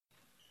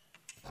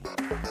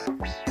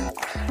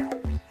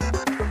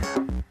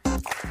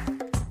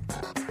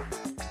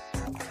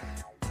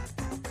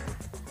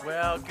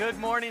Well, good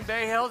morning,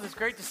 Bay Hills. It's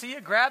great to see you.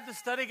 Grab the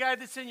study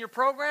guide that's in your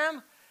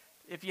program.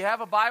 If you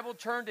have a Bible,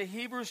 turn to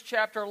Hebrews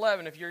chapter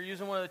 11. If you're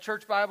using one of the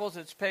church Bibles,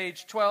 it's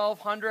page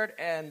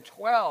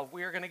 1212.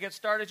 We are going to get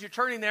started. As you're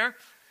turning there,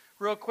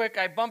 real quick,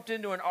 I bumped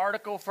into an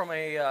article from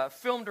a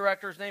film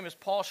director. His name is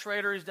Paul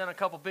Schrader. He's done a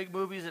couple big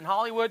movies in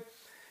Hollywood.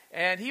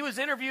 And he was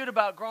interviewed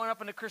about growing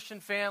up in a Christian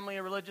family,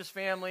 a religious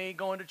family,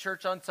 going to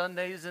church on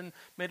Sundays and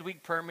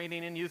midweek prayer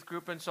meeting and youth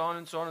group and so on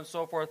and so on and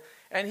so forth.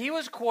 And he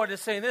was quoted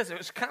saying this. It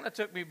was kind of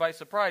took me by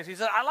surprise. He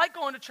said, I like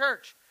going to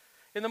church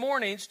in the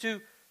mornings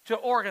to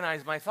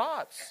organize my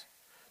thoughts,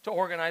 to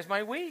organize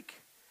my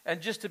week,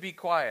 and just to be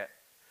quiet.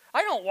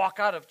 I don't walk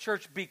out of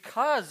church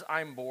because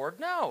I'm bored.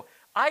 No,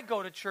 I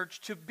go to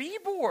church to be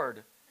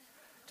bored,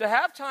 to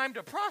have time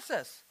to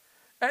process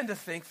and to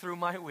think through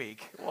my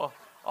week. Well,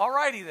 all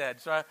righty then.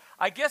 So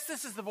I guess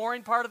this is the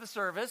boring part of the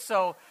service.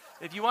 So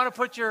if you want to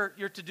put your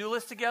to-do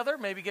list together,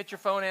 maybe get your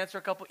phone, answer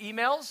a couple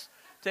emails,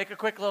 take a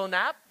quick little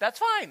nap, that's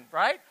fine,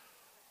 right?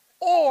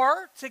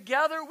 Or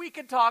together we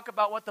can talk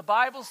about what the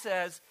Bible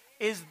says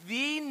is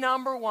the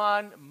number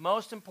one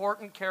most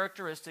important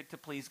characteristic to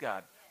please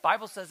God.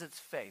 Bible says it's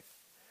faith.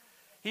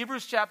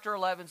 Hebrews chapter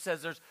 11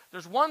 says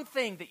there's one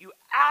thing that you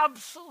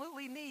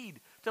absolutely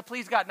need to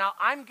please God. Now,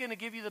 I'm going to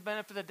give you the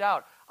benefit of the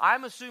doubt.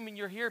 I'm assuming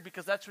you're here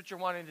because that's what you're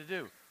wanting to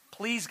do.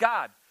 Please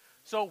God.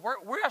 So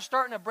we're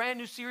starting a brand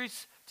new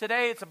series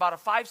today. It's about a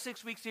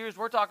 5-6 week series.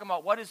 We're talking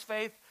about what is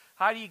faith,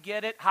 how do you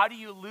get it, how do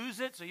you lose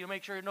it, so you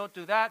make sure you don't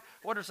do that,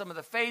 what are some of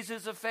the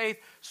phases of faith,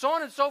 so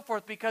on and so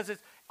forth, because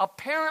it's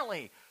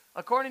apparently,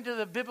 according to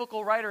the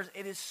biblical writers,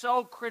 it is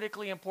so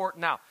critically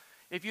important. Now,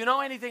 if you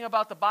know anything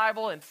about the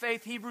Bible and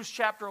faith, Hebrews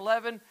chapter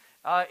 11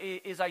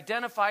 is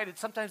identified,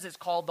 sometimes it's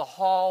called the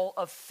Hall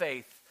of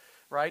Faith,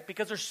 right?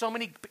 Because there's so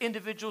many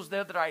individuals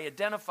there that are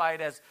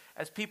identified as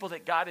people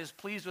that God is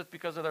pleased with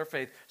because of their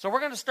faith. So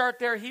we're going to start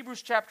there,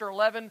 Hebrews chapter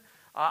 11.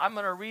 I'm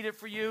going to read it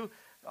for you.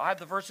 I have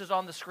the verses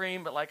on the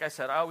screen, but like I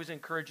said, I always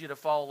encourage you to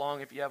follow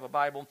along if you have a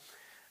Bible.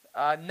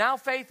 Now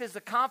faith is the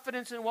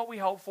confidence in what we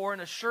hope for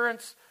and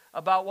assurance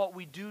about what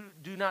we do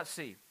not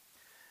see.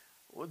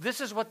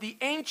 This is what the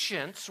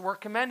ancients were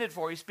commended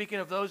for. He's speaking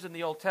of those in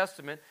the Old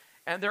Testament,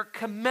 and they're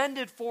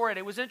commended for it.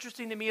 It was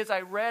interesting to me as I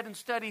read and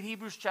studied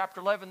Hebrews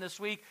chapter 11 this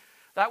week.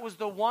 That was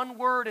the one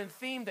word and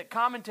theme that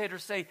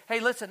commentators say, hey,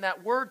 listen,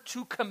 that word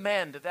to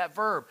commend, that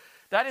verb,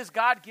 that is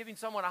God giving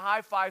someone a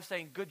high five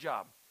saying, good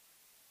job.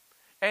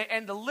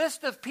 And the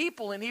list of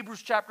people in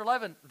Hebrews chapter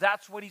 11,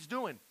 that's what he's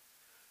doing.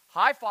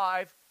 High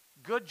five,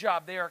 good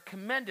job. They are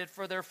commended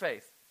for their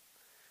faith.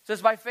 It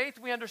says, by faith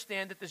we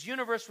understand that this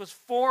universe was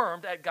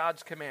formed at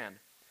God's command,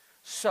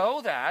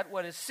 so that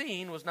what is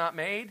seen was not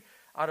made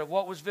out of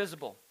what was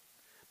visible.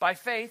 By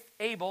faith,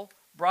 Abel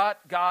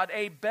brought God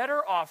a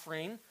better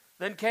offering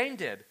than Cain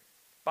did.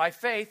 By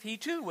faith, he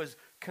too was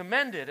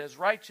commended as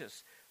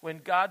righteous when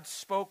God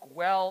spoke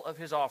well of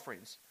his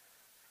offerings.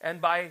 And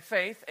by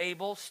faith,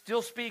 Abel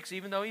still speaks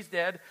even though he's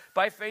dead.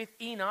 By faith,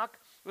 Enoch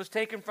was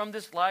taken from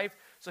this life,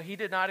 so he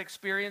did not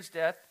experience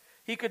death.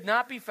 He could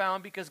not be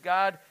found because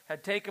God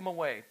had taken him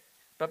away.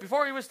 But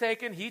before he was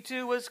taken, he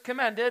too was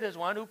commended as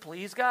one who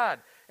pleased God.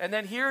 And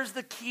then here's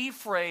the key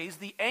phrase,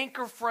 the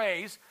anchor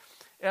phrase,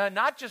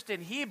 not just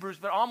in Hebrews,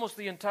 but almost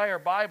the entire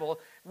Bible,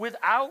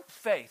 without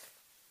faith.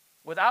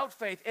 Without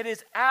faith, it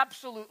is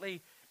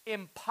absolutely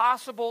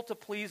impossible to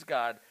please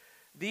God.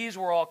 These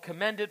were all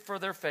commended for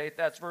their faith.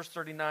 That's verse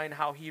 39,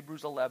 how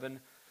Hebrews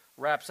 11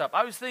 wraps up.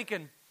 I was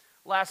thinking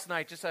last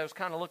night, just I was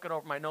kind of looking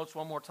over my notes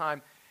one more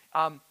time,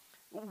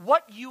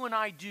 what you and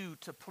I do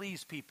to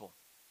please people.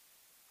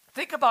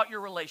 Think about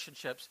your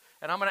relationships,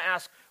 and I'm going to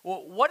ask,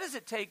 well, what does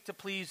it take to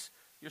please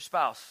your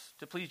spouse,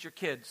 to please your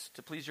kids,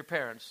 to please your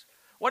parents?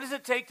 What does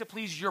it take to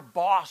please your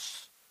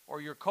boss or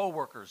your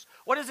coworkers?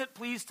 What does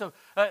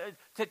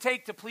it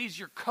take to please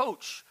your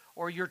coach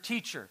or your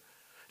teacher?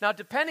 Now,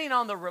 depending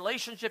on the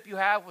relationship you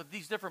have with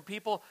these different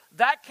people,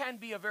 that can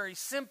be a very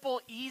simple,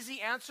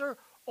 easy answer,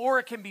 or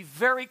it can be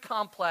very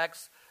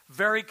complex,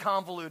 very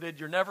convoluted.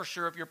 You're never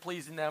sure if you're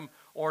pleasing them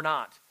or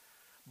not.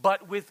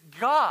 But with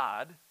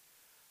God,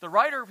 the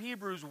writer of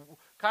Hebrews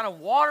kind of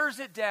waters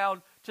it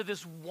down to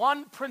this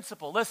one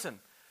principle. Listen,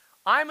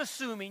 I'm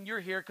assuming you're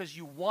here because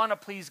you want to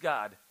please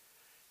God.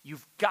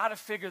 You've got to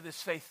figure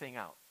this faith thing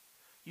out.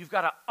 You've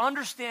got to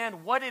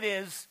understand what it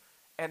is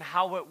and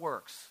how it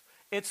works.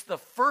 It's the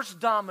first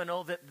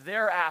domino that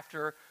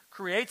thereafter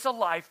creates a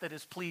life that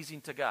is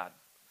pleasing to God.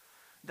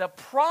 The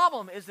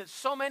problem is that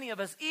so many of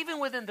us,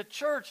 even within the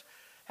church,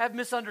 have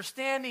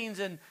misunderstandings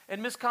and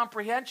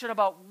miscomprehension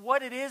about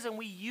what it is, and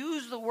we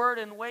use the word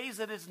in ways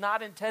that is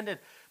not intended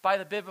by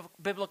the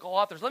biblical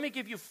authors. Let me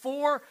give you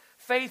 4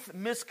 faith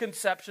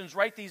misconceptions.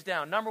 Write these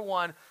down. Number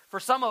 1, for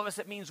some of us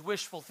it means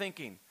wishful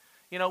thinking.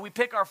 You know, we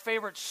pick our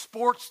favorite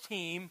sports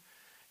team,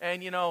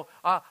 and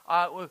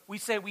we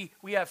say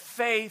we have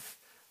faith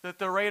that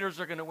the Raiders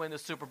are going to win the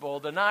Super Bowl,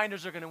 the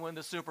Niners are going to win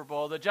the Super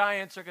Bowl, the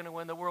Giants are going to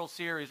win the World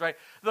Series, right?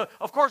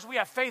 Of course, we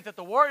have faith that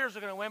the Warriors are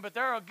going to win, but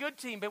they're a good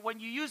team. But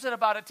when you use it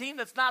about a team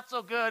that's not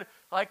so good,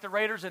 like the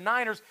Raiders and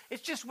Niners,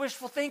 it's just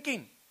wishful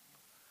thinking.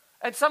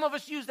 And some of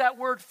us use that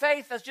word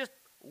faith as just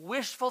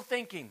wishful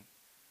thinking.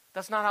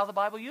 That's not how the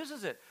Bible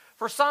uses it.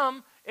 For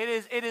some, it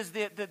is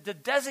the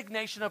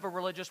designation of a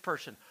religious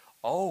person.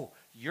 Oh,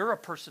 you're a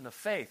person of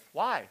faith.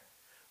 Why?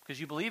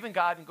 Because you believe in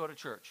God and go to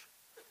church.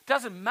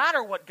 Doesn't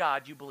matter what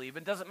God you believe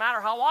in. Doesn't matter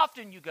how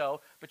often you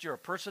go, but you're a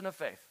person of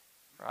faith,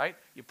 right?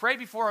 You pray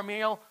before a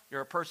meal,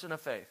 you're a person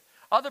of faith.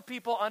 Other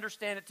people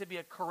understand it to be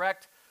a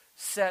correct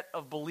set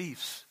of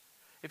beliefs.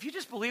 If you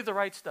just believe the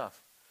right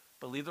stuff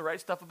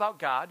about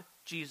God,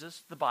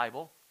 Jesus, the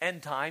Bible,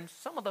 end times,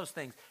 some of those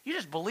things. You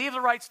just believe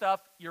the right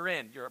stuff, you're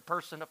in. You're a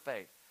person of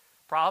faith.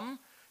 Problem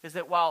is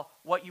that while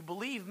what you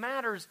believe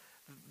matters,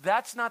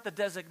 that's not the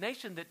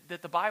designation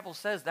that the Bible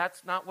says.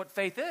 That's not what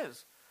faith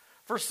is.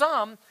 For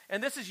some,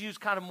 and this is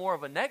used kind of more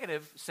of a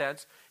negative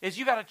sense, is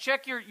you got to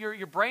check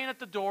your brain at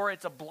the door.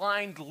 It's a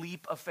blind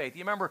leap of faith.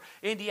 You remember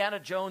Indiana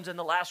Jones in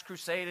The Last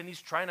Crusade, and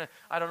he's trying to,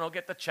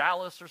 get the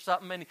chalice or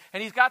something,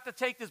 and he's got to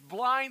take this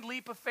blind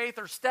leap of faith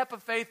or step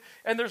of faith,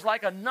 and there's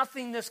like a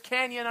nothingness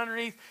canyon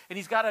underneath, and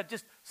he's got to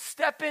just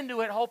step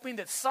into it hoping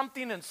that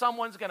something and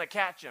someone's going to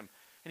catch him,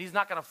 and he's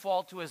not going to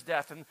fall to his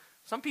death. And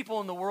some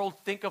people in the world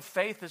think of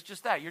faith as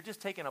just that. You're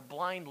just taking a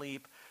blind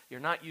leap.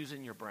 You're not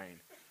using your brain.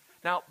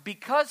 Now,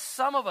 because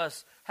some of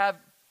us have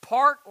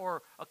part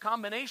or a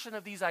combination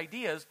of these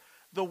ideas,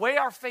 the way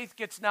our faith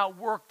gets now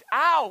worked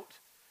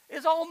out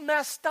is all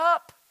messed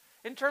up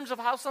in terms of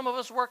how some of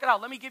us work it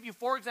out. Let me give you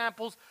 4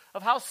 examples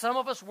of how some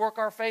of us work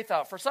our faith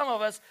out. For some of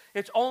us,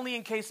 it's only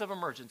in case of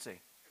emergency.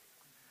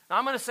 Now,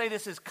 I'm going to say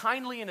this as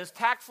kindly and as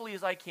tactfully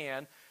as I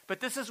can, but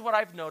this is what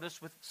I've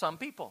noticed with some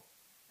people.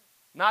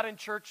 Not in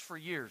church for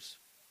years.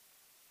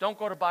 Don't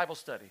go to Bible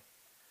study.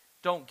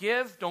 Don't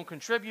give, don't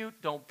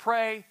contribute, don't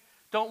pray.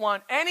 Don't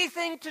want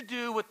anything to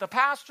do with the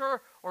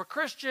pastor or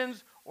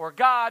Christians or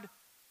God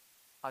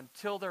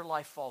until their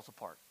life falls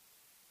apart.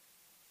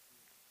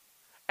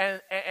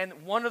 And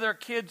one of their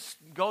kids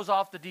goes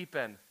off the deep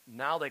end.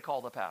 Now they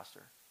call the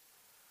pastor.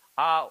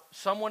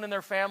 Someone in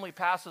their family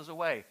passes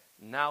away.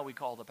 Now we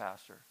call the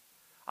pastor.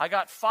 I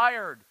got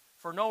fired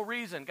for no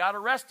reason, got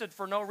arrested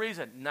for no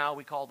reason. Now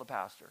we call the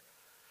pastor.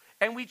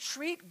 And we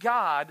treat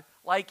God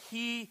like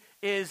he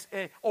is,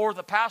 or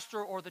the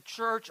pastor or the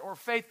church or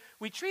faith.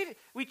 We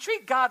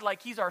treat God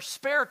like he's our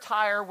spare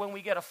tire when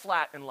we get a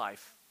flat in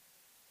life.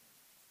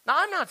 Now,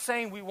 I'm not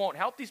saying we won't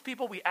help these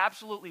people. We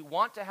absolutely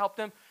want to help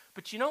them.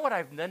 But you know what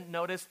I've then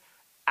noticed?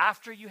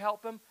 After you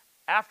help them,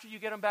 after you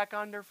get them back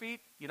on their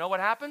feet, you know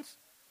what happens?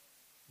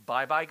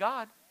 Bye-bye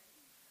God.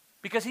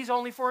 Because he's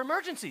only for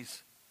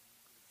emergencies.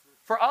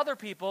 For other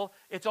people,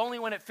 it's only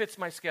when it fits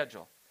my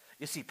schedule.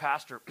 You see,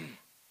 Pastor,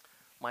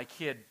 my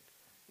kid,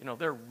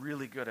 they're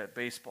really good at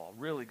baseball,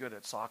 really good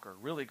at soccer,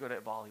 really good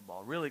at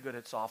volleyball, really good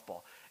at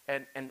softball.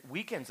 And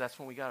weekends, that's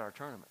when we got our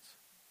tournaments.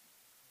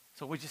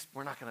 So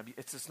we're not going to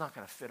it's just not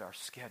going to fit our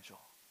schedule.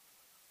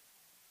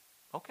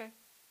 Okay.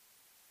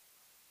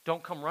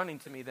 Don't come running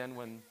to me then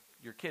when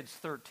your kid's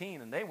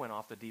 13 and they went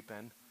off the deep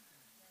end.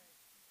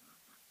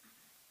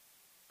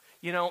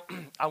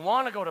 I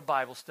want to go to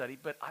Bible study,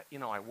 but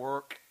I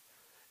work.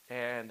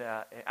 And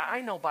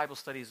I know Bible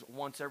studies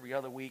once every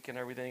other week and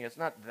everything. It's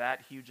not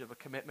that huge of a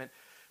commitment.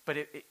 But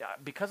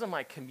because of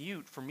my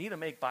commute, for me to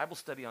make Bible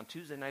study on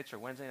Tuesday nights or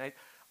Wednesday nights,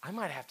 I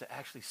might have to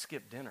actually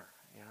skip dinner,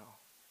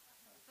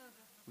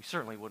 We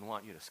certainly wouldn't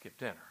want you to skip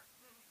dinner.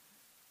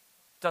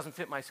 Doesn't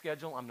fit my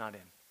schedule, I'm not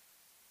in.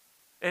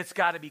 It's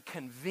got to be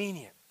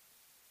convenient,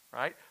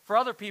 right? For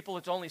other people,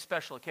 it's only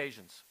special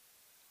occasions.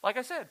 Like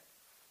I said,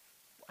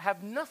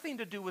 have nothing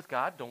to do with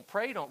God. Don't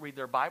pray, don't read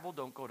their Bible,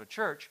 don't go to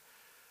church.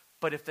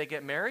 But if they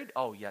get married,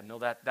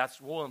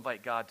 we'll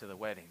invite God to the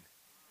wedding.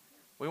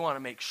 We want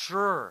to make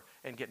sure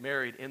and get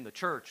married in the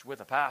church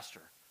with a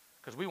pastor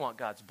because we want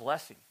God's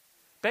blessing.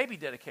 Baby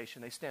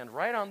dedication, they stand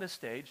right on this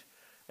stage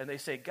and they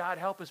say, God,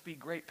 help us be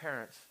great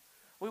parents.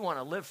 We want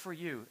to live for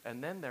you.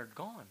 And then they're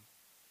gone.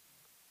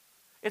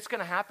 It's going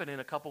to happen in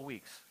a couple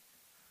weeks.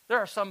 There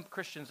are some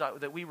Christians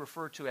that we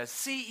refer to as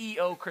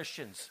CEO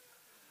Christians.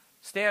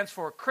 Stands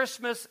for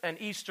Christmas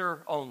and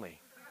Easter only.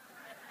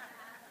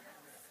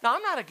 Now,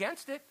 I'm not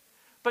against it.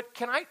 But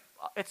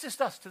it's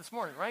just us this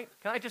morning, right?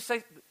 Can I just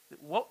say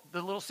what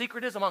the little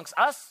secret is amongst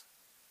us?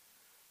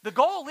 The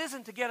goal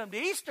isn't to get them to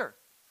Easter.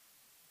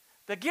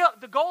 The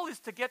goal is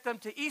to get them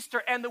to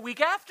Easter and the week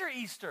after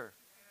Easter.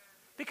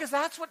 Because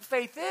that's what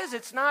faith is.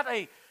 It's not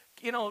a,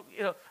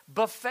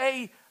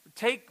 buffet,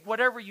 take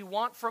whatever you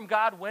want from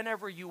God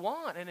whenever you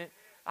want. And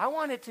I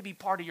want it to be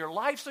part of your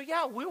life. So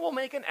yeah, we will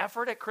make an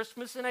effort at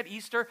Christmas and at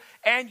Easter.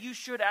 And you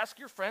should ask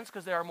your friends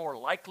because they are more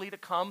likely to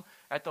come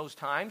at those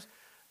times.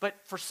 But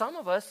for some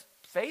of us,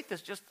 faith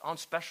is just on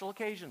special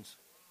occasions.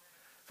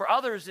 For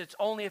others, it's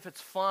only if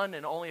it's fun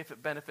and only if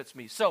it benefits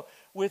me. So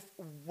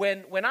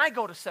when I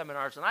go to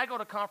seminars and I go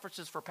to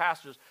conferences for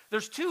pastors,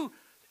 there's 2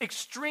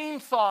 extreme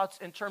thoughts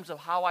in terms of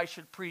how I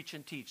should preach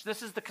and teach.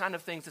 This is the kind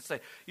of things that say,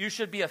 you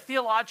should be a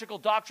theological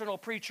doctrinal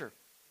preacher,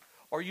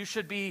 or you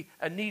should be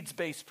a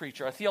needs-based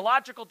preacher. A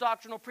theological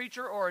doctrinal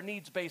preacher or a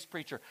needs-based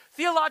preacher.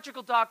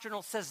 Theological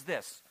doctrinal says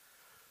this: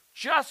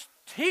 just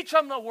teach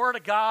them the Word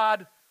of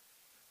God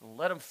and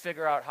let them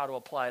figure out how to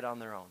apply it on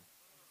their own.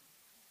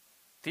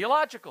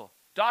 Theological,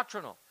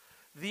 doctrinal.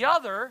 The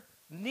other,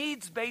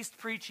 needs-based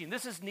preaching.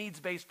 This is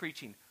needs-based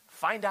preaching.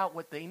 Find out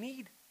what they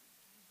need.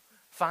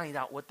 Find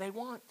out what they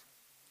want.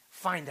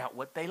 Find out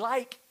what they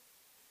like.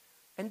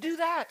 And do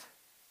that.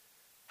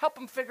 Help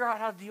them figure out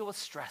how to deal with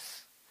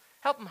stress.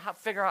 Help them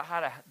figure out how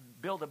to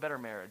build a better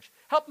marriage.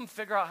 Help them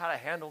figure out how to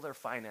handle their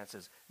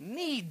finances.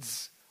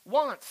 Needs,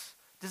 wants,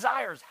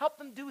 desires. Help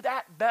them do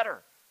that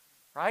better.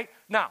 Right?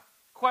 Now,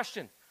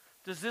 question.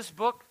 Does this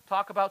book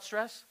talk about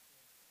stress?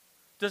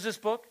 Does this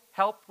book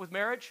help with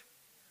marriage?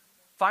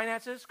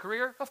 Finances?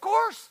 Career? Of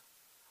course.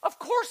 Of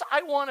course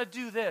I want to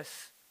do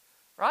this.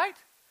 Right?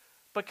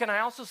 But can I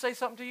also say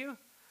something to you?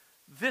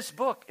 This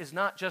book is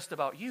not just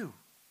about you.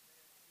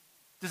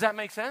 Does that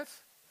make sense?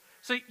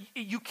 So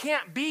you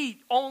can't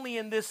be only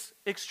in this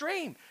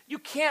extreme. You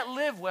can't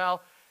live,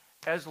 well,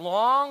 as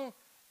long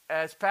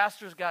as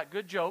pastors got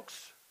good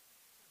jokes,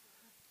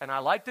 and I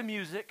like the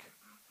music,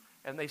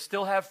 and they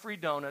still have free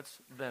donuts,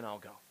 then I'll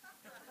go.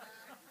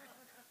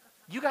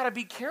 You got to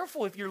be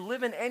careful if you're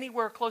living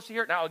anywhere close to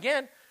here. Now,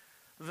 again,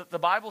 the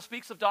Bible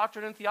speaks of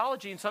doctrine and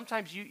theology, and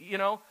sometimes you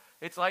know,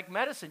 it's like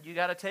medicine. You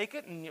got to take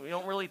it, and you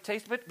don't really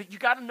taste it, but you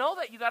got to know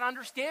that. You got to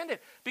understand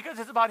it, because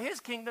it's about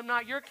His kingdom,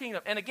 not your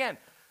kingdom. And again,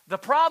 the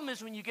problem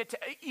is when you get to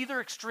either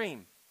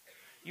extreme.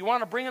 You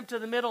want to bring them to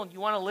the middle, and you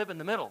want to live in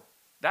the middle.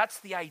 That's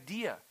the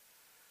idea.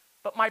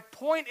 But my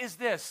point is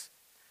this: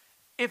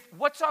 if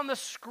what's on the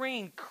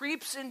screen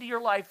creeps into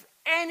your life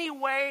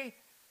anyway,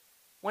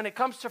 when it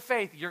comes to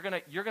faith, you're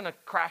gonna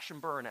crash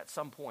and burn at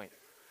some point.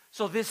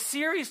 So this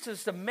series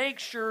is to make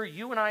sure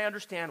you and I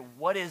understand,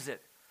 what is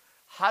it?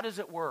 How does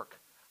it work?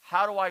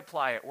 How do I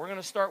apply it? We're going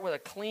to start with a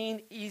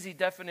clean, easy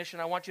definition.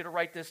 I want you to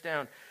write this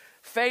down.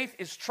 Faith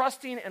is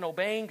trusting and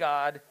obeying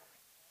God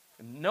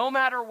no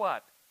matter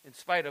what, in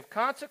spite of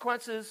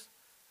consequences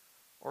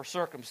or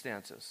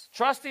circumstances.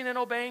 Trusting and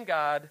obeying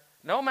God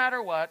no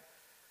matter what,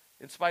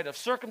 in spite of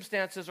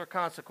circumstances or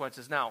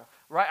consequences. Now,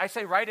 I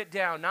say write it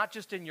down, not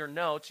just in your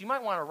notes. You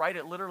might want to write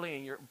it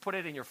literally put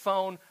it in your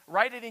phone.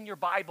 Write it in your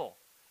Bible,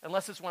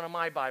 unless it's one of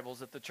my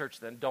Bibles at the church.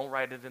 Then don't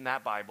write it in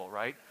that Bible,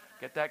 right?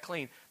 Get that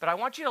clean. But I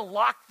want you to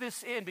lock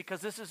this in,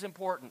 because this is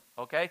important,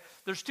 okay?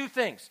 There's two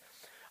things.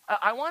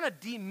 I want to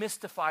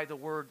demystify the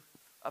word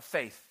of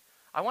faith.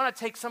 I want to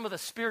take some of the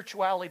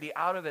spirituality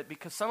out of it,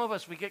 because some of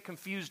us, we get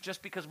confused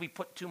just because we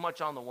put too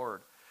much on the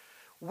word.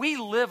 We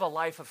live a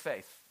life of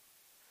faith.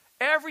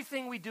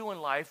 Everything we do in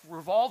life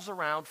revolves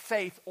around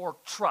faith or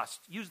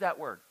trust. Use that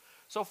word.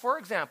 So, for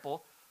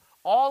example,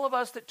 all of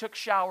us that took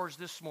showers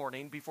this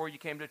morning before you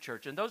came to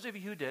church, and those of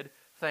you who did,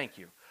 thank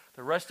you.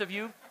 The rest of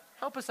you,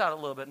 help us out a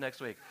little bit next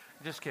week.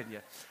 Just kidding you.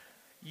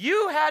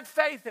 You had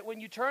faith that when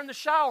you turned the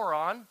shower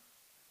on,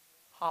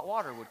 hot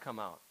water would come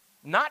out.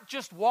 Not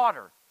just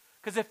water.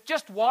 Because if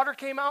just water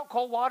came out,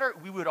 cold water,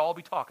 we would all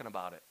be talking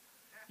about it.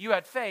 You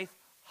had faith,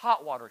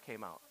 hot water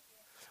came out.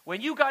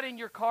 When you got in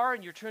your car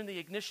and you turned the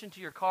ignition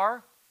to your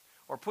car,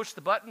 or pushed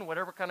the button,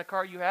 whatever kind of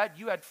car you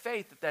had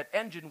faith that that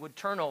engine would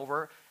turn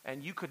over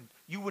and you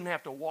wouldn't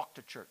have to walk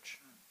to church.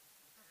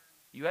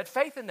 You had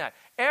faith in that.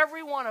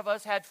 Every one of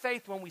us had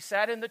faith when we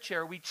sat in the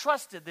chair. We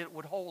trusted that it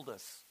would hold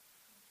us.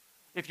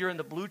 If you're in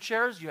the blue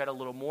chairs, you had a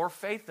little more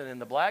faith than in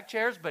the black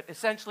chairs, but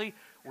essentially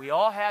we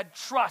all had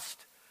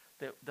trust,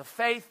 the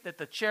faith that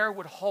the chair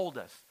would hold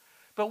us.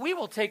 But we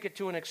will take it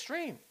to an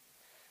extreme.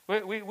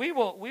 We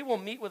will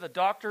meet with a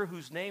doctor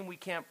whose name we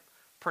can't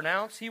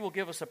pronounce. He will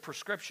give us a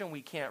prescription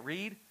we can't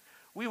read.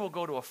 We will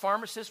go to a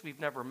pharmacist we've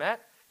never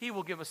met. He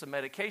will give us a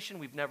medication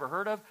we've never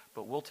heard of,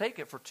 but we'll take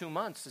it for 2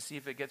 months to see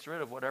if it gets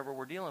rid of whatever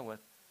we're dealing with.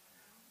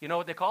 You know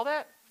what they call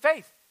that?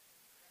 Faith.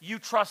 You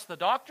trust the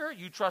doctor,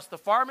 you trust the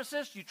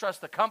pharmacist, you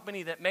trust the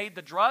company that made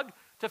the drug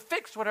to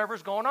fix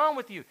whatever's going on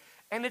with you.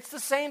 And it's the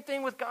same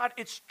thing with God.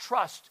 It's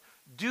trust.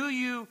 Do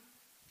you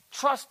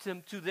trust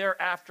Him to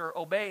thereafter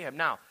obey Him?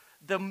 Now,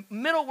 the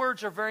middle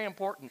words are very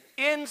important.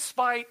 In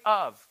spite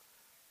of.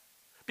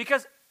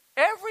 Because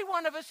every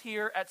one of us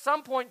here at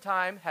some point in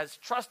time has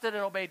trusted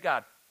and obeyed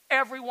God.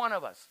 Every one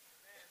of us.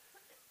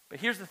 But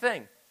here's the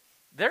thing.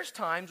 There's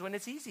times when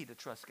it's easy to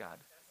trust God.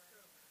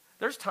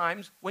 There's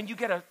times when you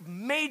get a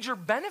major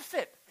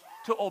benefit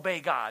to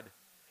obey God.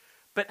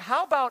 But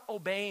how about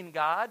obeying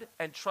God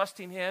and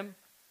trusting Him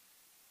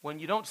when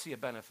you don't see a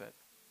benefit?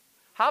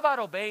 How about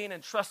obeying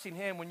and trusting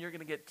Him when you're going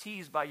to get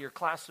teased by your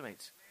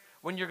classmates?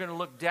 When you're going to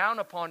look down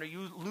upon, or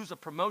you lose a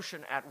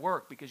promotion at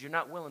work because you're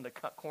not willing to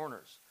cut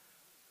corners?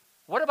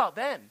 What about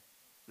then?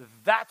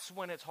 That's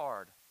when it's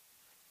hard.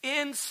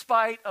 In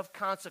spite of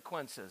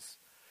consequences,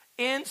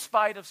 in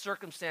spite of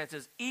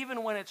circumstances,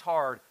 even when it's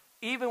hard,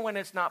 even when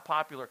it's not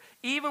popular,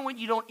 even when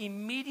you don't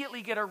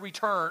immediately get a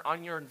return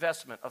on your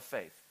investment of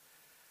faith.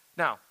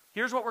 Now,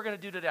 here's what we're going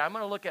to do today. I'm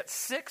going to look at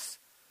 6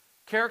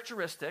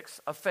 characteristics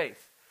of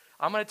faith.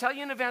 I'm going to tell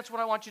you in advance what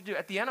I want you to do.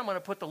 At the end, I'm going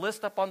to put the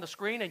list up on the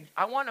screen, and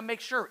I want to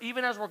make sure,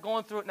 even as we're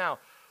going through it now,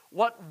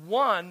 what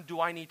one do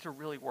I need to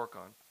really work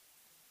on?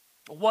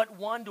 What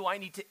one do I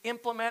need to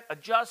implement,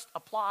 adjust,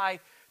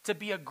 apply to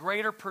be a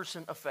greater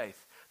person of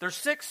faith? There's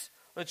 6.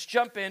 Let's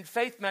jump in.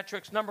 Faith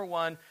metrics. Number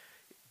 1,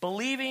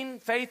 believing.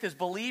 Faith is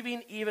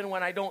believing even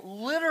when I don't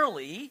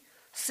literally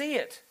see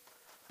it.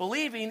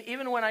 Believing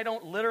even when I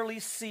don't literally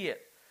see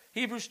it.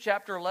 Hebrews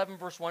chapter 11,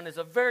 verse 1 is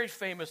a very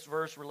famous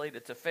verse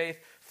related to faith.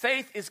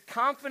 Faith is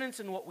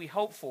confidence in what we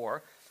hope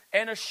for,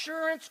 and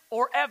assurance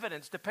or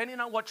evidence, depending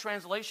on what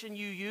translation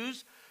you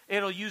use,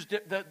 it'll use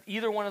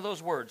either one of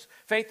those words.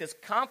 Faith is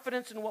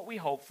confidence in what we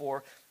hope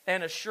for,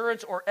 and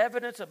assurance or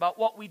evidence about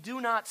what we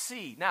do not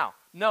see. Now,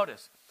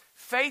 notice,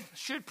 faith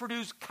should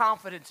produce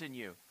confidence in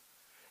you.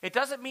 It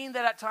doesn't mean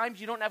that at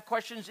times you don't have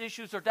questions,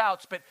 issues, or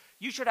doubts, but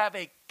you should have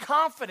a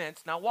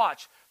confidence, now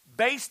watch,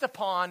 based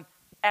upon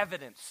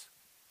evidence.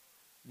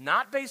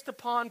 Not based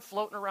upon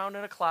floating around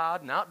in a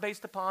cloud, not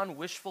based upon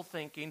wishful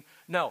thinking.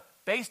 No,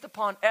 based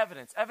upon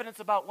evidence.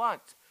 Evidence about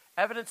what?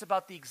 Evidence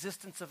about the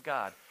existence of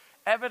God.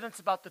 Evidence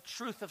about the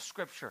truth of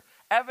Scripture.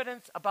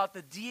 Evidence about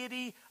the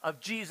deity of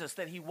Jesus,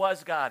 that he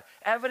was God.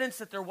 Evidence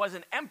that there was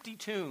an empty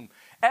tomb.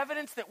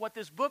 Evidence that what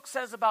this book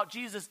says about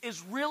Jesus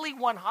is really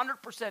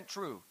 100%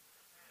 true.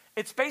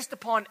 It's based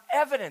upon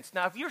evidence.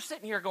 Now, if you're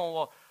sitting here going,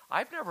 well,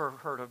 I've never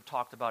heard of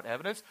talked about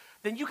evidence,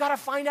 then you got to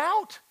find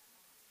out.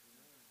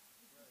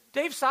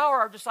 Dave Sauer,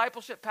 our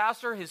discipleship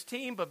pastor, his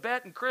team,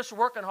 Babette and Chris, are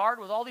working hard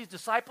with all these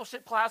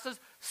discipleship classes.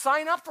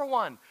 Sign up for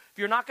one. If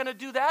you're not going to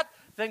do that,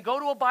 then go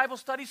to a Bible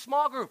study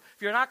small group.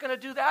 If you're not going to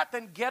do that,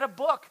 then get a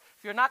book.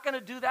 If you're not going to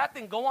do that,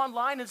 then go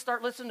online and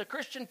start listening to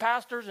Christian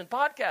pastors and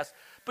podcasts.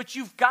 But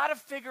you've got to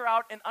figure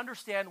out and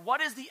understand what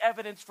is the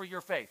evidence for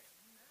your faith.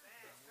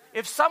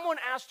 If someone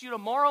asked you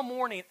tomorrow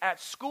morning at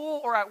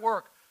school or at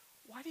work,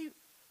 why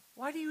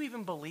do you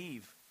even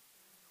believe?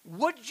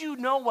 Would you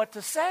know what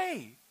to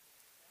say?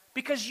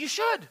 Because you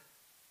should.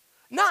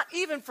 Not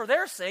even for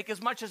their sake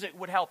as much as it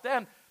would help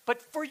them, but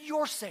for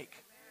your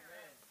sake.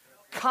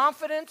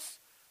 Confidence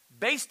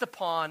based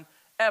upon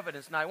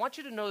evidence. Now, I want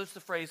you to notice the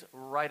phrase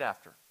right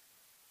after.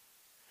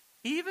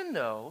 Even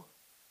though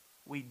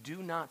we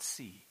do not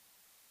see.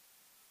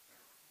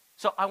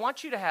 So I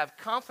want you to have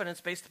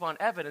confidence based upon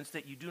evidence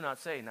that you do not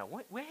say. Now,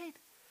 wait.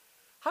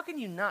 How can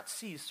you not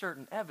see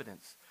certain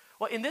evidence?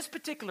 Well, in this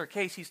particular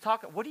case, he's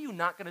talking, what are you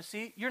not going to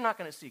see? You're not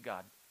going to see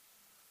God.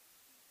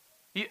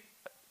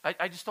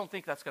 I just don't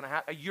think that's going to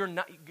happen. You're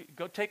not.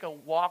 Go take a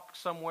walk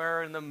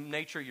somewhere in the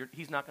nature.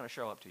 He's not going to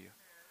show up to you.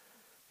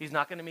 He's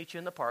not going to meet you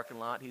in the parking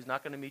lot. He's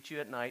not going to meet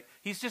you at night.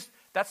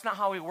 That's not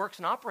how he works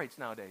and operates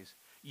nowadays.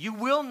 You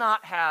will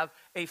not have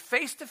a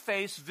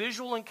face-to-face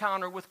visual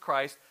encounter with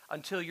Christ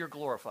until you're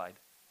glorified.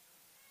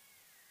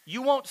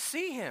 You won't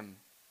see him,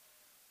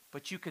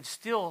 but you could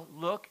still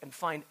look and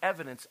find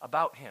evidence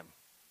about him.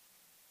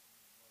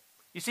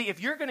 You see, if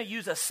you're going to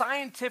use a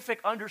scientific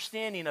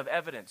understanding of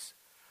evidence,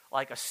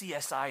 like a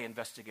CSI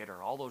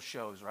investigator, all those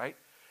shows, right?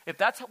 If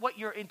that's what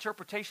your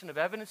interpretation of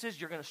evidence is,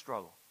 you're going to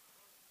struggle.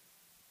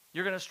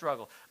 You're going to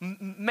struggle.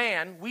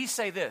 Man, we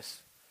say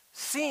this,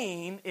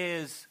 seeing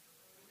is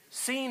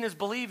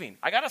believing.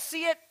 I got to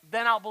see it,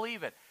 then I'll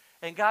believe it.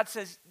 And God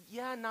says,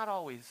 yeah, not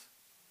always.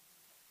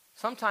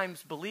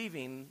 Sometimes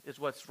believing is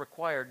what's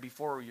required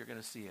before you're going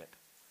to see it.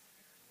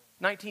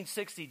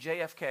 1960,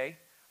 JFK,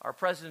 our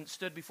president,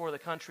 stood before the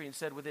country and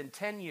said, within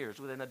 10 years,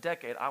 within a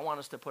decade, I want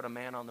us to put a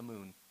man on the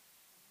moon.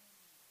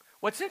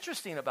 What's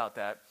interesting about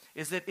that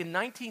is that in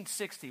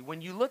 1960,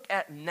 when you look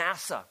at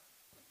NASA,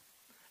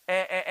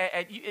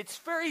 it's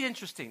very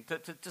interesting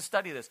to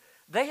study this.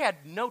 They had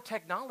no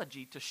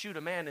technology to shoot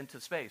a man into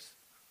space.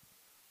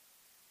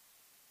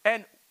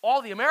 And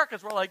all the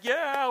Americans were like,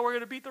 yeah, we're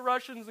going to beat the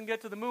Russians and get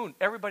to the moon.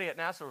 Everybody at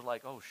NASA was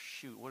like, oh,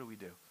 shoot, what do we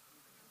do?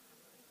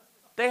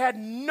 They had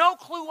no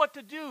clue what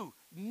to do,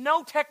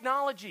 no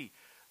technology.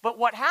 But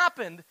what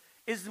happened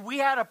is we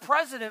had a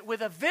president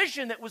with a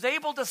vision that was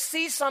able to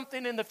see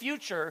something in the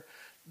future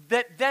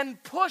that then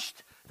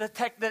pushed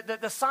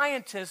the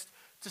scientists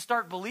to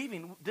start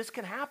believing this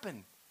can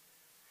happen.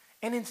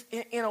 And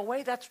in a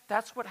way,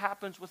 that's what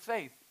happens with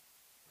faith.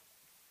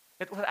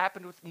 It what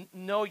happened with,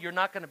 no, you're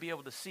not going to be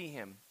able to see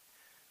him.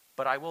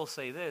 But I will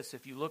say this,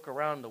 if you look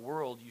around the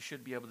world, you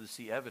should be able to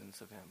see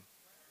evidence of him.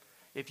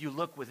 If you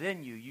look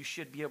within you, you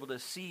should be able to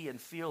see and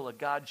feel a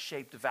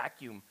God-shaped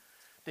vacuum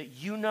that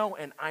you know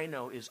and I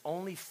know is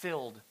only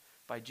filled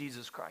by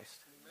Jesus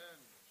Christ. Amen.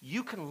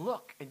 You can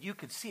look and you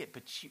can see it,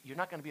 but you're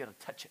not going to be able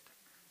to touch it.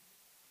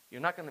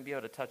 You're not going to be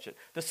able to touch it.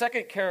 The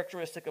second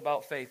characteristic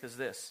about faith is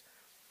this.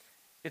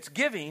 It's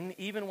giving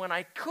even when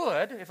I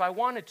could, if I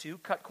wanted to,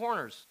 cut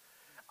corners.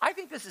 I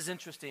think this is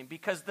interesting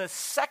because the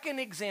second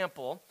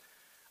example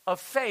of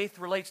faith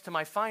relates to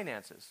my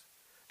finances.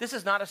 This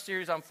is not a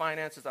series on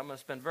finances. I'm going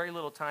to spend very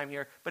little time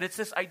here, but it's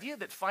this idea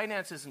that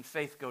finances and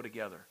faith go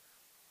together.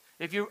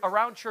 If you're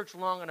around church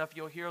long enough,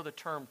 you'll hear the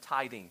term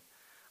tithing.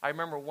 I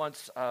remember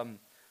once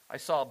I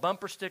saw a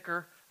bumper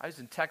sticker. I was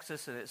in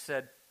Texas, and it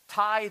said,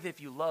 tithe if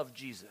you love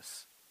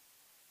Jesus.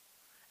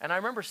 And I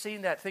remember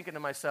seeing that, thinking to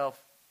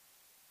myself,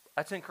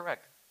 that's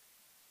incorrect.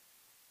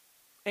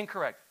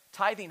 Incorrect.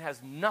 Tithing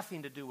has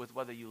nothing to do with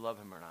whether you love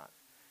him or not.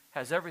 It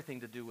has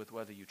everything to do with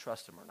whether you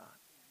trust him or not.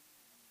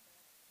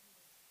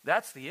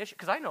 That's the issue.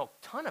 Because I know a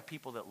ton of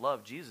people that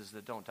love Jesus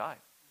that don't tithe.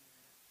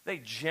 They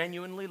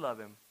genuinely love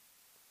him.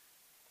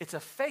 It's a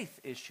faith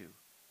issue.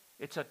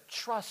 It's a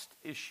trust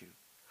issue.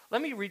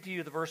 Let me read to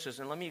you the verses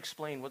and let me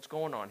explain what's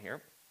going on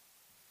here.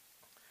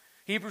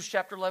 Hebrews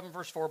chapter 11,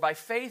 verse 4. By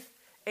faith,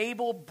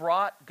 Abel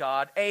brought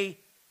God a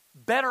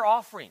better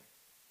offering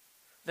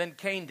than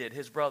Cain did,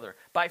 his brother.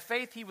 By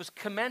faith, he was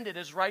commended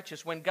as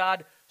righteous when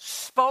God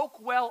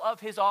spoke well of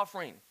his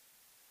offering.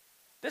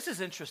 This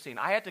is interesting.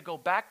 I had to go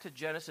back to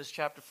Genesis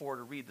chapter 4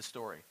 to read the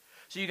story.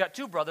 So you got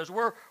two brothers.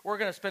 We're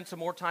going to spend some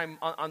more time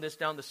on this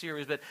down the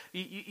series, but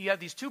you have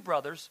these two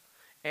brothers,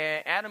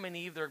 and Adam and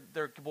Eve,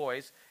 they're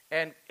boys,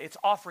 and it's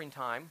offering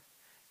time,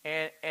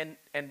 and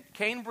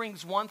Cain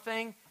brings one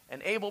thing,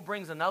 and Abel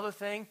brings another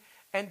thing,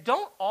 and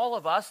don't all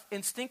of us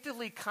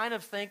instinctively kind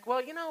of think,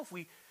 well, you know,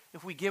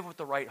 if we give with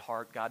the right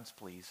heart, God's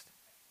pleased.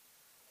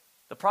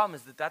 The problem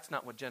is that that's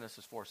not what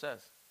Genesis 4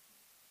 says.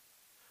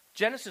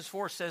 Genesis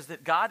 4 says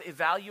that God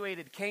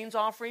evaluated Cain's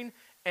offering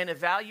and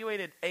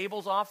evaluated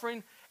Abel's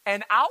offering,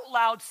 and out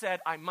loud said,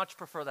 I much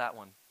prefer that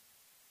one.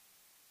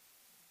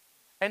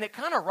 And it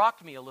kind of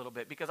rocked me a little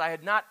bit because I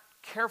had not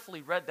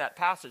carefully read that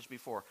passage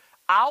before.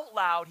 Out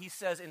loud, he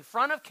says, in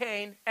front of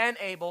Cain and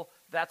Abel,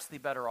 that's the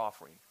better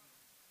offering.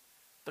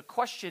 The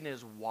question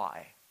is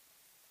why?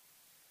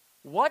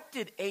 What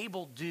did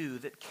Abel do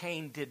that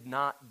Cain did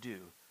not do?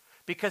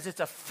 Because it's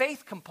a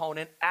faith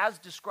component as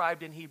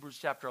described in Hebrews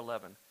chapter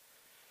 11.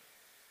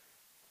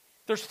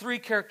 There's three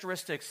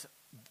characteristics,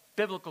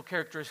 biblical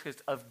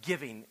characteristics of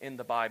giving in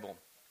the Bible.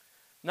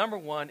 Number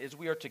one is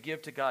we are to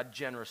give to God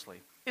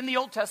generously. In the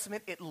Old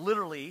Testament, it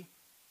literally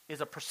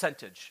is a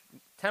percentage.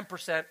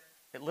 10%,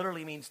 it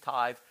literally means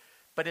tithe.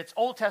 But it's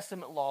Old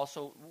Testament law,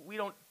 so we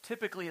don't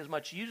typically as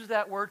much use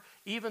that word,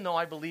 even though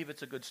I believe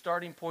it's a good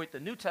starting point.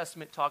 The New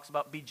Testament talks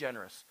about be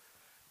generous.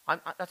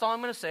 That's all I'm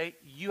going to say.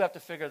 You have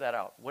to figure that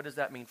out. What does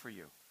that mean for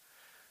you?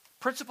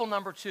 Principle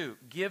number two,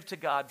 give to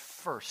God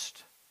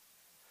first.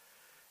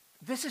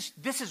 This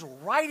is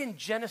right in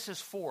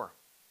Genesis 4.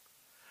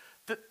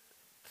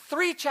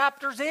 3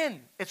 chapters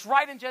in, it's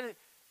right in Genesis.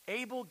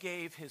 Abel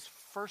gave his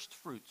first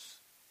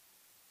fruits.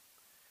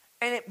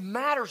 And it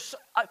matters,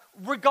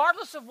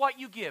 regardless of what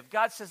you give.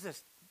 God says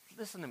this,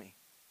 listen to me.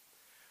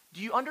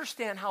 Do you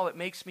understand how it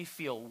makes me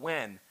feel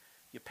when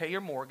you pay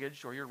your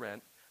mortgage or your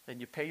rent, then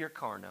you pay your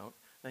car note,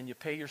 then you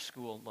pay your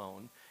school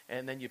loan,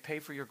 and then you pay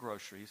for your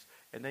groceries,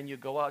 and then you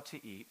go out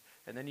to eat,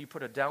 and then you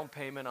put a down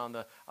payment on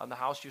the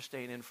house you're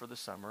staying in for the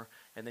summer,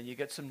 and then you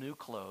get some new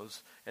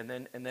clothes, and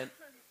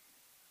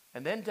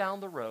then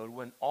down the road,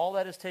 when all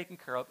that is taken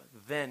care of,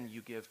 then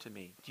you give to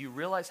me. Do you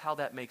realize how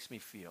that makes me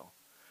feel?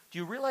 Do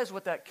you realize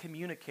what that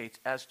communicates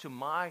as to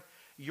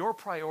your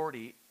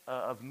priority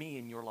of me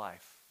in your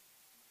life?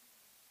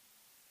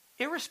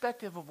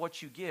 Irrespective of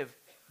what you give,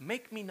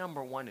 make me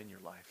number one in your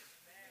life.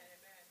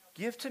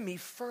 Give to me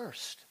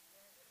first.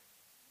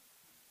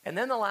 And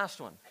then the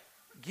last one,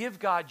 give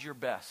God your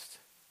best.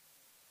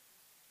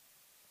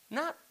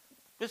 Not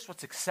this is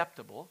what's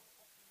acceptable.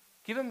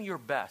 Give him your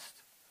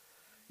best.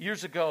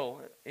 Years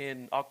ago,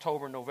 in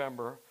October,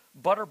 November,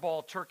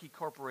 Butterball Turkey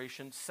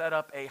Corporation set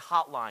up a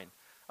hotline,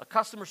 a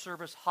customer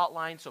service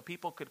hotline so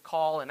people could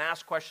call and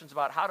ask questions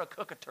about how to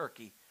cook a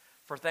turkey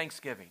for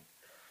Thanksgiving.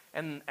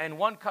 And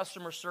one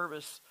customer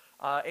service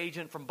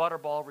agent from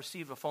Butterball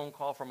received a phone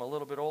call from a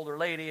little bit older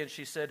lady, and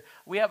she said,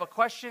 we have a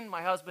question,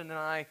 my husband and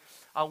I.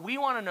 We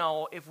want to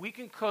know if we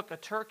can cook a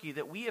turkey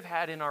that we have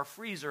had in our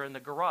freezer in the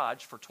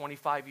garage for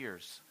 25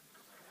 years.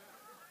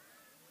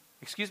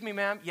 Excuse me,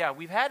 ma'am? Yeah,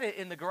 we've had it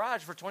in the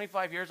garage for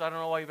 25 years. I don't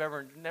know why you've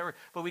never,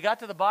 but we got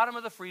to the bottom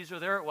of the freezer.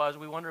 There it was.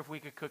 We wonder if we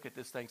could cook it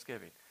this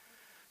Thanksgiving.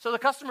 So the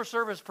customer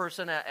service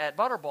person at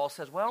Butterball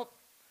says, well,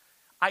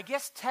 I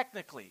guess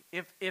technically,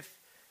 if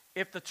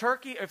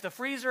the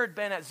freezer had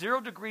been at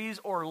 0 degrees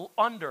or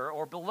under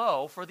or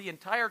below for the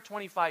entire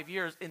 25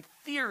 years, in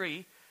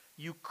theory,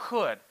 you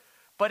could.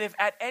 But if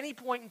at any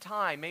point in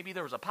time, maybe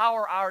there was a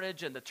power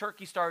outage and the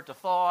turkey started to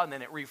thaw and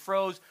then it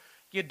refroze,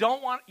 you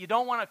don't want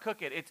to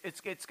cook it.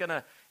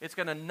 It's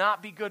gonna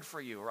not be good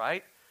for you,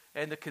 right?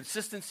 And the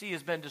consistency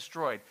has been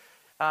destroyed.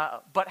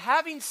 But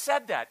having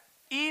said that,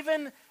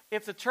 even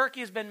if the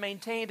turkey has been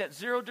maintained at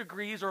 0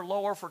 degrees or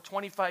lower for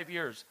 25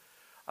 years,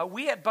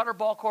 we at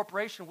Butterball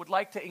Corporation would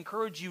like to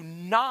encourage you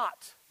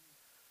not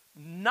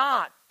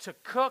to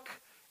cook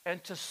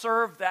and to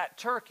serve that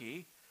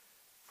turkey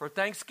for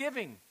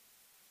Thanksgiving.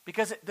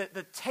 Because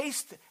the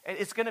taste,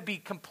 it's going to be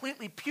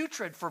completely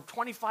putrid from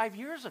 25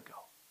 years ago.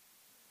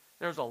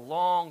 There's a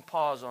long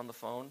pause on the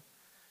phone,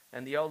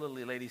 and the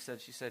elderly lady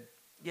said,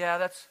 yeah,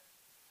 that's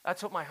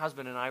what my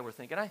husband and I were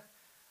thinking. I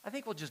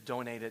think we'll just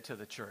donate it to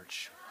the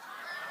church.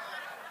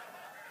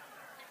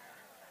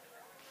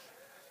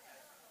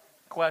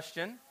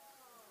 Question,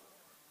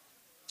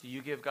 do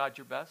you give God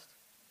your best?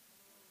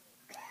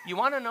 You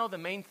want to know the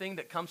main thing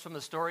that comes from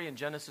the story in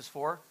Genesis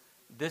 4?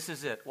 This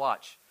is it.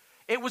 Watch.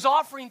 It was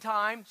offering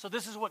time, so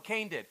this is what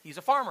Cain did. He's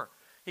a farmer.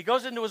 He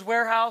goes into his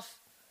warehouse,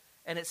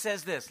 and it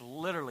says this,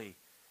 literally,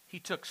 he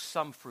took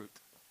some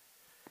fruit.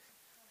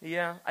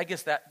 Yeah, I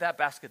guess that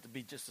basket would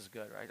be just as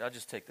good, right? I'll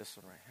just take this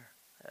one right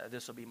here.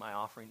 This will be my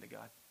offering to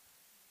God.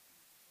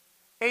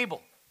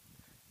 Abel.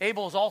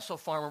 Abel is also a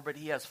farmer, but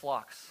he has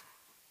flocks.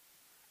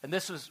 And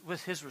this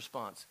was his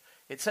response.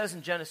 It says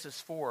in Genesis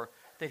 4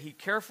 that he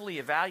carefully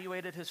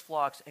evaluated his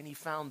flocks and he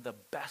found the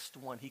best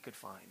one he could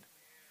find.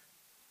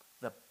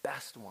 The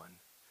best one.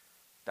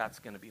 That's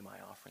going to be my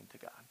offering to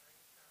God.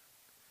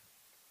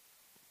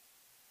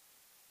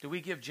 Do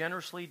we give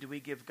generously? Do we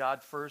give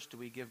God first? Do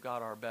we give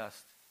God our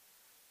best?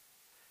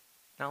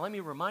 Now let me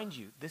remind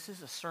you, this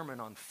is a sermon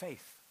on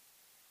faith,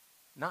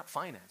 not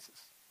finances.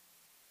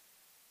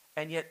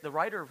 And yet the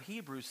writer of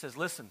Hebrews says,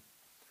 listen,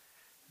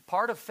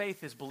 part of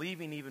faith is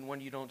believing even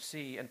when you don't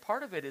see, and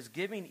part of it is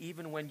giving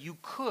even when you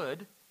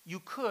could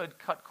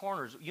cut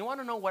corners. You want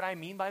to know what I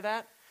mean by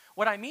that?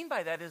 What I mean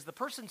by that is the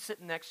person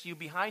sitting next to you,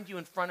 behind you,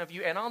 in front of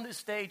you, and on this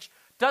stage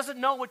doesn't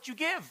know what you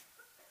give.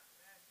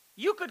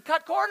 You could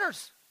cut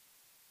corners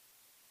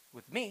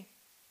with me,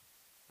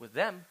 with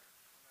them,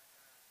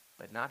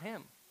 but not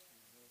him.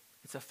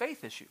 It's a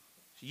faith issue.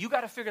 So you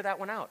got to figure that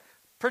one out.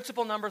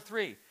 Principle number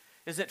 3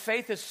 is that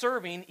faith is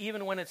serving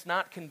even when it's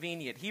not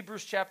convenient.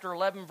 Hebrews chapter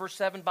 11, verse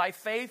 7, by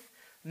faith,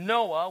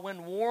 Noah,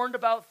 when warned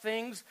about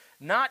things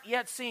not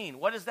yet seen.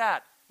 What is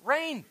that?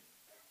 Rain.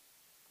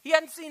 He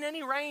hadn't seen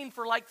any rain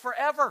for like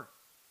forever.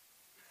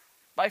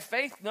 By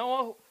faith,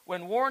 Noah,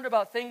 when warned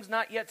about things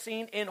not yet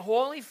seen, in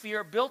holy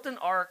fear built an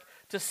ark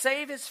to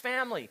save his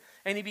family,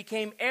 and he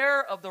became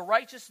heir of the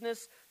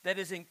righteousness that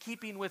is in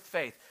keeping with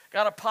faith.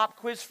 Got a pop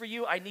quiz for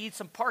you. I need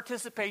some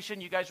participation.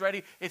 You guys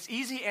ready? It's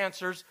easy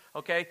answers,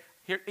 okay?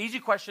 Here, easy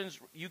questions.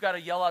 You got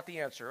to yell out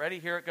the answer. Ready?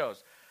 Here it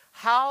goes.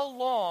 How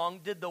long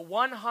did the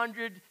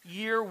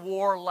 100-year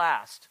war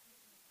last?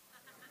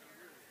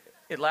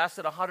 It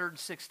lasted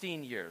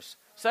 116 years.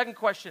 Second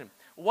question.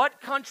 What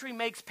country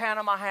makes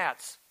Panama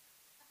hats?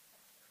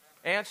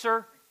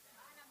 Answer?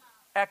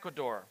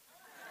 Ecuador.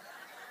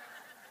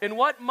 In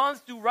what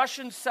month do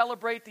Russians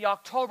celebrate the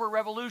October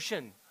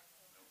Revolution?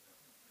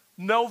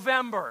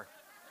 November.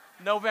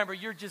 November.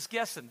 You're just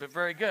guessing, but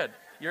very good.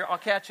 You're all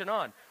catching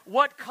on.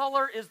 What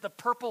color is the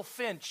purple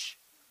finch?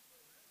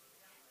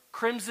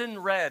 Crimson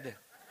red.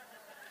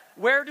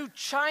 Where do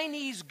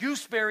Chinese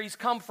gooseberries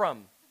come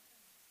from?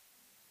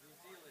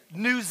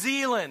 New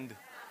Zealand.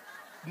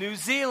 New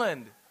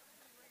Zealand.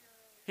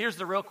 Here's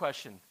the real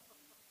question.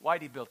 Why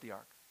did he build the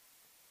ark?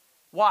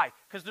 Why?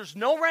 Because there's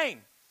no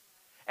rain.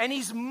 And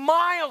he's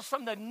miles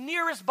from the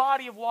nearest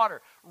body of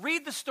water.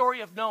 Read the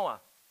story of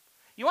Noah.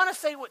 You want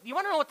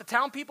to know what the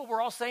town people were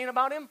all saying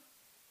about him?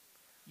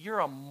 You're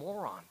a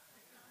moron.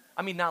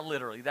 I mean, not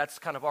literally. That's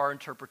kind of our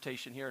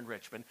interpretation here in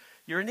Richmond.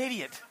 You're an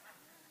idiot.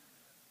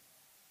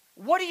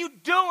 What are you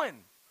doing?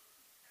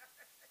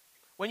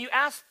 When you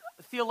ask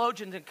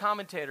theologians and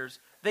commentators,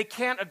 they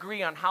can't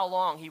agree on how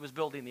long he was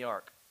building the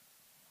ark.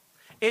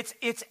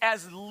 It's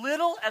as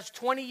little as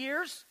 20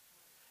 years,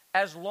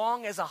 as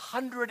long as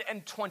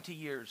 120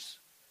 years.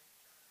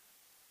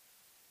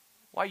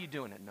 Why are you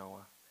doing it,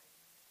 Noah?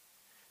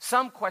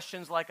 Some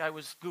questions, like I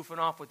was goofing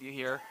off with you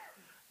here,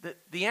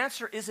 the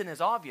answer isn't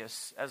as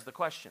obvious as the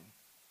question.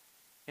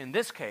 In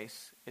this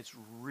case, it's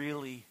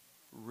really,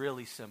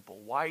 really simple.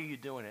 Why are you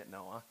doing it,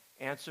 Noah?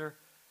 Answer,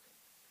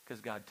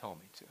 because God told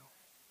me to.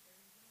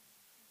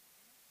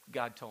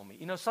 God told me.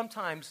 You know,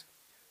 sometimes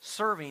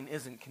serving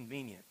isn't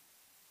convenient.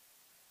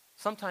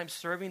 Sometimes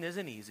serving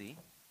isn't easy.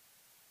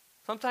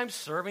 Sometimes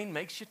serving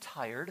makes you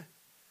tired.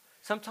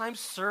 Sometimes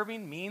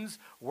serving means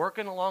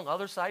working along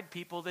other side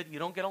people that you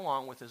don't get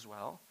along with as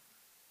well.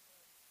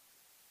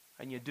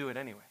 And you do it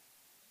anyway.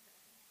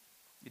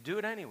 You do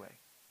it anyway.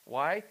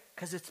 Why?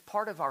 Because it's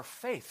part of our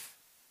faith.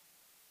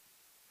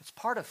 It's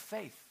part of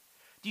faith.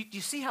 Do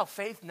you see how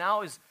faith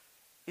now is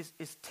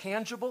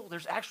tangible?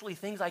 There's actually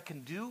things I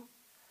can do.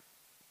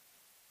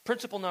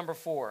 Principle number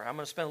 4. I'm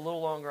going to spend a little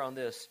longer on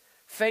this.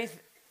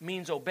 Faith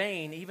means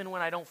obeying even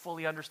when I don't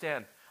fully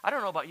understand. I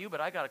don't know about you,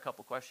 but I got a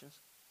couple questions.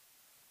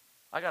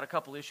 I got a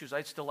couple issues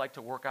I'd still like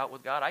to work out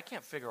with God. I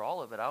can't figure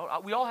all of it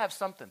out. We all have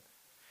something.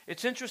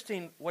 It's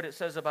interesting what it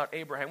says about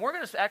Abraham. We're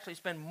going to actually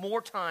spend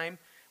more time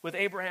with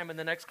Abraham in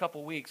the next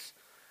couple weeks.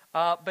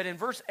 But in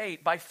verse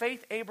 8, by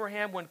faith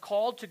Abraham, when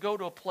called to go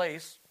to a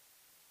place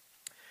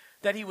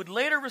that he would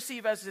later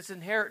receive as his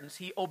inheritance,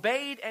 he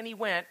obeyed and he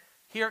went.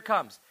 Here it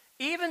comes.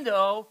 Even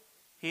though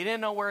he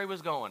didn't know where he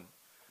was going.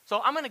 So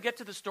I'm going to get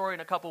to the story in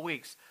a couple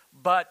weeks.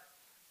 But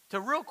to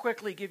real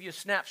quickly give you a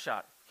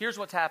snapshot, here's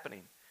what's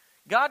happening.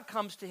 God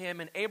comes to him,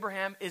 and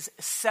Abraham is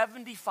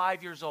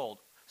 75 years old.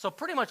 So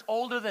pretty much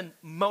older than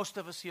most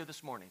of us here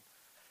this morning.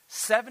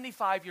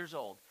 75 years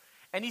old.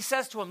 And he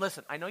says to him,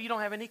 listen, I know you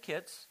don't have any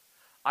kids.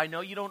 I know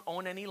you don't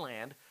own any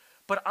land.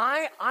 But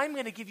I'm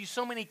going to give you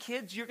so many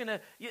kids, you're going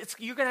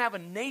to have a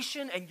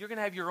nation, and you're going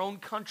to have your own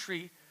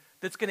country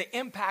that's going to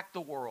impact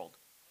the world.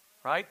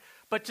 Right?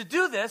 But to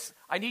do this,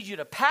 I need you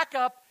to pack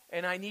up,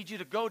 and I need you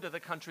to go to the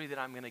country that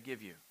I'm going to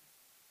give you.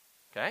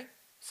 Okay?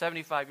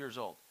 75 years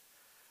old.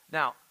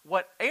 Now,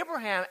 what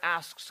Abraham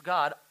asks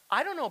God,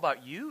 I don't know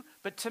about you,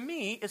 but to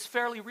me, is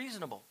fairly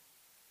reasonable.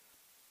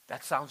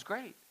 That sounds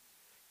great.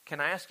 Can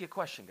I ask you a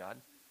question, God?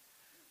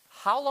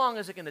 How long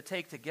is it going to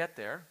take to get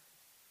there?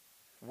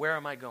 Where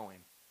am I going?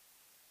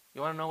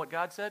 You want to know what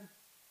God said?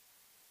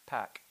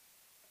 Pack.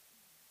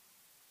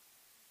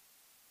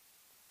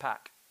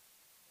 Pack.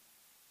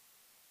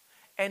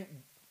 And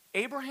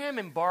Abraham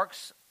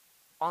embarks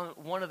on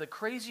one of the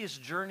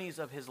craziest journeys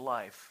of his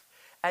life.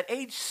 At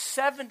age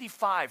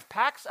 75,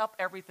 packs up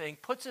everything,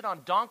 puts it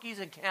on donkeys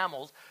and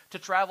camels to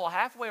travel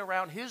halfway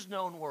around his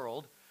known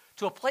world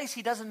to a place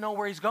he doesn't know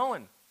where he's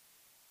going.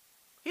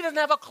 He doesn't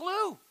have a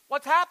clue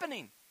what's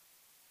happening.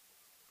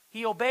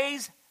 He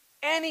obeys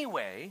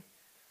anyway,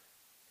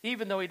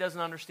 even though he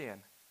doesn't understand.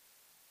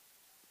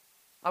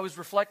 I was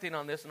reflecting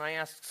on this, and I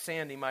asked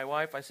Sandy, my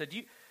wife, I said,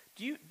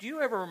 do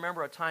you ever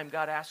remember a time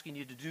God asking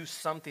you to do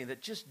something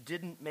that just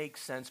didn't make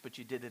sense, but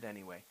you did it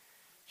anyway?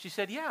 She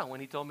said, yeah, when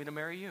he told me to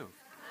marry you.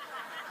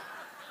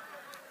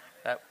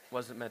 That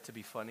wasn't meant to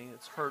be funny.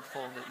 It's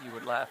hurtful that you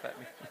would laugh at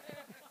me.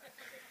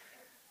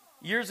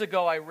 Years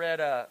ago, I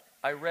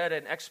read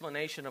an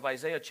explanation of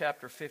Isaiah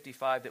chapter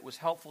 55 that was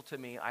helpful to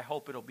me. I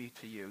hope it'll be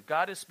to you.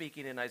 God is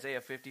speaking in Isaiah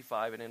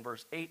 55, and in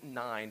verse 8 and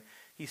 9,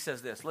 he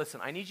says this.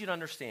 Listen, I need you to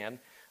understand,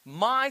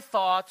 my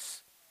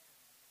thoughts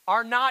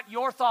are not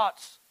your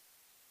thoughts.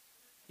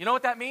 You know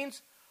what that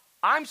means?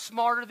 I'm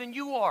smarter than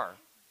you are.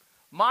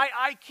 My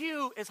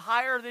IQ is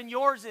higher than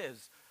yours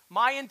is.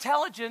 My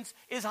intelligence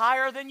is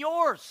higher than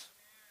yours.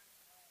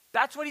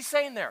 That's what he's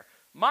saying there.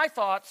 My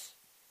thoughts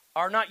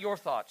are not your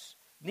thoughts.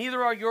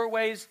 Neither are your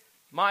ways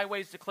my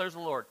ways, declares the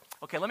Lord.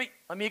 Okay, let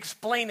me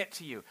explain it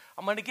to you.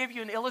 I'm going to give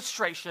you an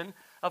illustration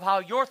of how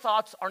your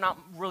thoughts are not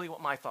really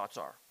what my thoughts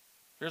are.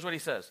 Here's what he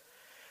says.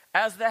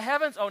 As the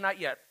heavens, not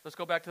yet. Let's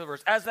go back to the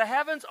verse. As the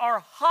heavens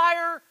are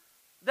higher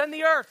than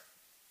the earth.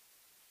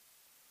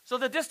 So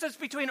the distance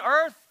between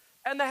earth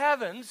and the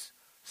heavens,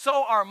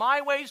 so are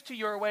my ways to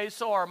your ways,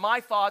 so are my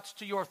thoughts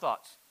to your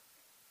thoughts.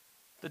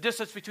 The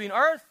distance between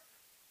earth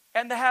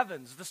and the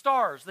heavens, the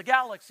stars, the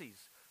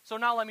galaxies. So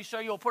now let me show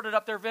you, we'll put it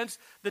up there, Vince.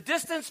 The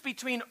distance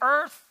between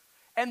earth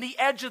and the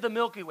edge of the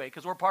Milky Way,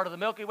 because we're part of the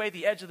Milky Way,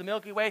 the edge of the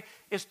Milky Way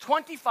is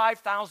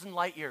 25,000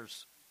 light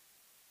years.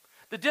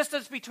 The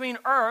distance between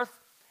earth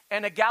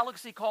and a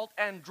galaxy called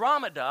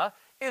Andromeda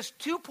is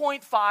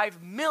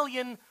 2.5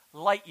 million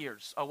light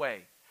years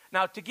away.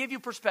 Now, to give you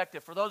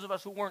perspective, for those of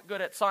us who weren't good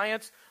at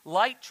science,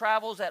 light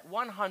travels at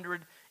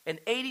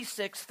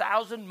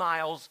 186,000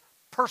 miles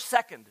per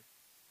second.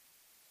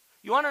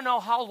 You want to know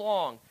how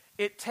long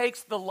it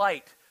takes the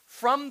light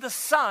from the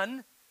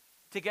sun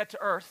to get to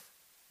Earth?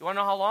 You want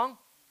to know how long?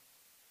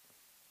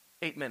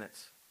 8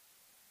 minutes.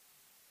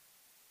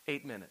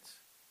 8 minutes.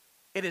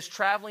 It is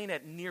traveling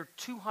at near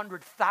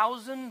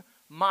 200,000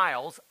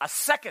 miles a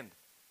second.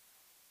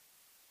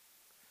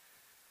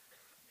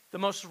 The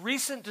most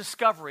recent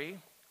discovery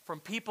from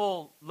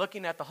people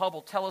looking at the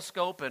Hubble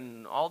telescope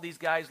and all these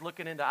guys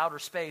looking into outer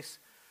space,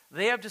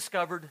 they have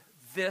discovered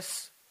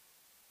this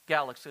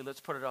galaxy. Let's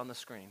put it on the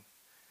screen.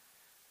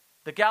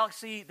 The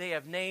galaxy they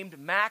have named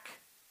MAC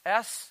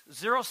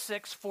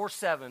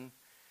S0647,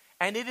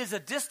 and it is a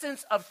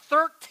distance of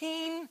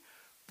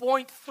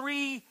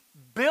 13.3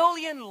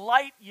 billion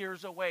light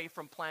years away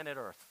from planet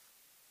Earth.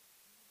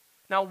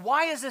 Now,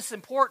 why is this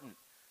important?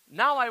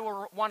 Now I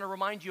want to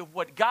remind you of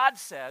what God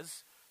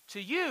says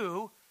to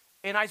you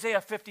in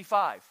Isaiah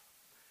 55.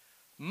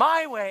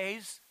 My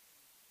ways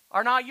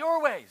are not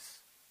your ways.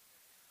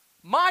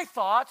 My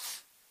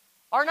thoughts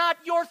are not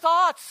your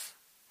thoughts.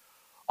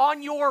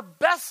 On your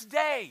best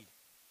day,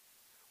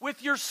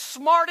 with your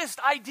smartest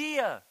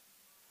idea,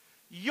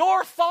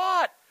 your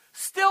thought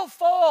still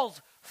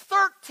falls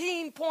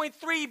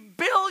 13.3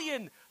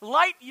 billion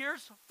light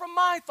years from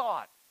my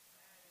thought.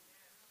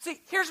 See,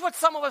 here's what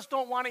some of us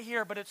don't want to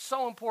hear, but it's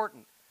so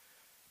important.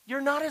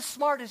 You're not as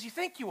smart as you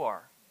think you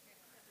are.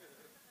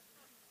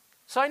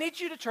 So I need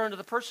you to turn to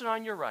the person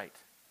on your right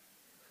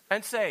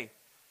and say,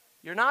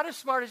 you're not as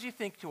smart as you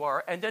think you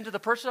are. And then to the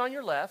person on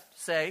your left,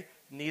 say,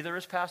 neither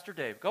is Pastor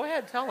Dave. Go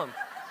ahead, tell him.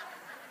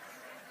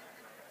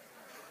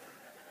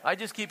 I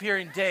just keep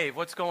hearing Dave.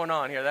 What's going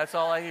on here? That's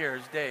all I hear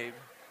is Dave.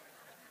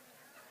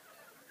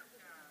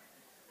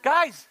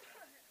 Guys,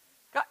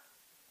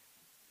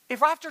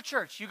 if after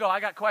church you go, I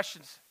got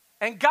questions,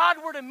 and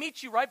God were to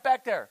meet you right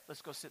back there,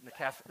 let's go sit in the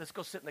cafe. Let's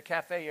go sit in the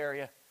cafe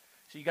area.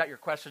 So you got your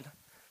question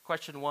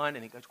 1,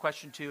 and he goes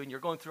question 2, and you're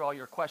going through all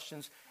your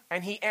questions,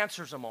 and he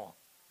answers them all.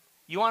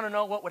 You want to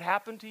know what would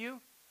happen to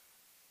you?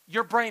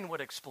 Your brain would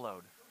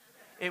explode.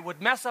 It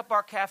would mess up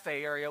our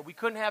cafe area. We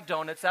couldn't have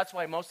donuts. That's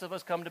why most of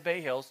us come to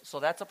Bay Hills, so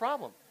that's a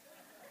problem.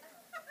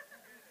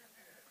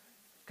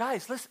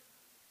 Guys, listen.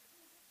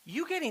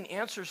 You getting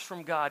answers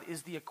from God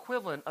is the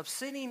equivalent of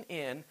sitting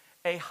in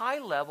a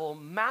high-level,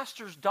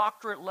 master's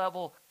doctorate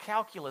level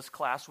calculus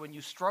class when you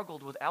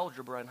struggled with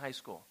algebra in high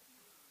school.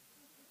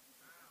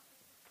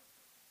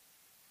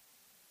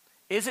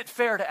 Is it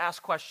fair to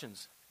ask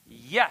questions?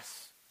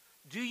 Yes.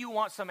 Do you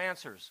want some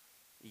answers?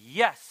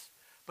 Yes.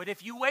 But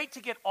if you wait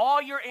to get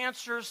all your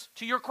answers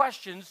to your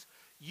questions,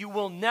 you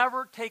will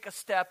never take a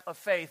step of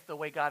faith the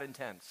way God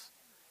intends.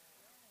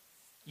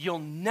 You'll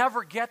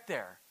never get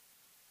there.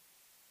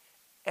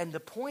 And the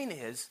point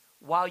is,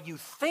 while you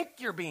think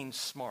you're being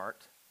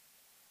smart,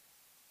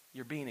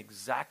 you're being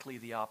exactly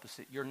the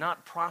opposite. You're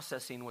not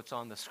processing what's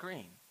on the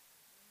screen.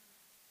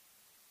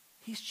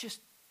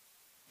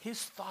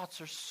 His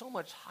thoughts are so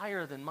much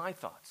higher than my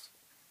thoughts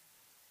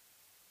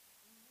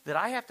that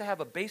I have to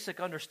have a basic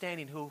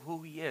understanding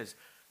who he is.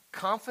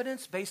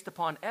 Confidence based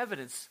upon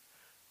evidence,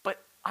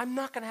 but I'm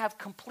not going to have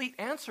complete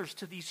answers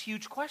to these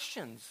huge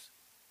questions.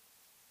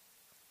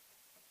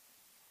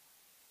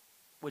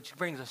 Which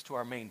brings us to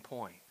our main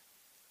point.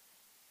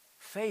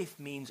 Faith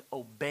means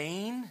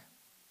obeying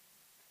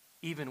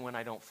even when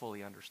I don't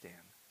fully understand.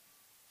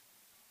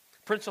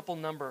 Principle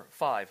number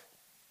 5.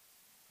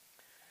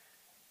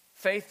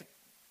 Faith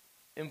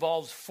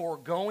involves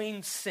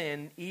foregoing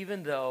sin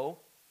even though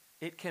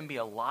it can be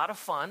a lot of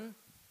fun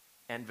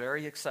and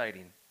very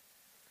exciting.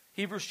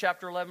 Hebrews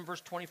chapter 11,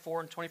 verse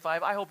 24 and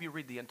 25. I hope you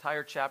read the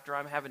entire chapter.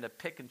 I'm having to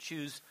pick and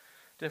choose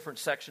different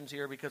sections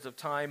here because of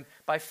time.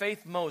 By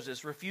faith,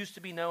 Moses refused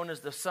to be known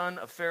as the son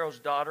of Pharaoh's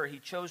daughter. He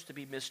chose to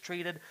be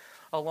mistreated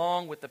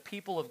along with the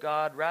people of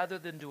God rather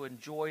than to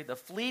enjoy the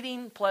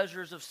fleeting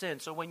pleasures of sin.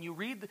 So when you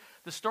read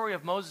the story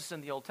of Moses in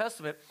the Old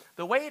Testament,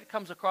 the way it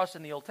comes across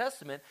in the Old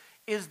Testament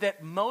is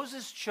that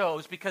Moses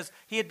chose, because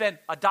he had been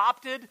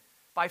adopted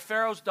by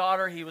Pharaoh's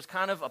daughter. He was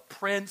kind of a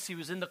prince. He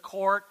was in the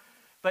court,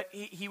 but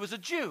he was a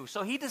Jew.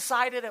 So he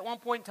decided at one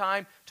point in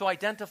time to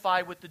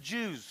identify with the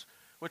Jews,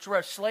 which were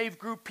a slave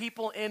group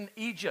people in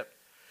Egypt.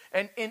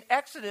 And in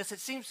Exodus, it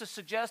seems to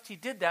suggest he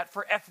did that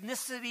for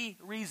ethnicity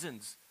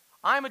reasons.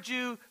 I'm a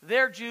Jew,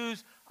 they're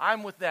Jews,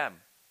 I'm with them,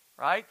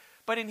 right?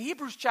 But in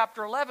Hebrews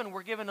chapter 11,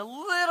 we're given a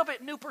little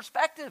bit new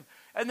perspective.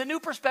 And the new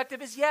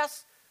perspective is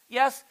yes,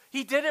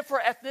 he did it for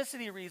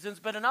ethnicity reasons,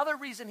 but another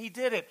reason he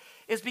did it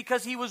is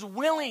because he was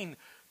willing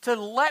to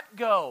let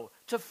go,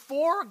 to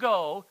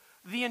forego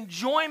the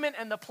enjoyment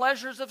and the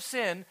pleasures of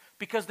sin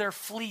because they're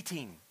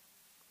fleeting.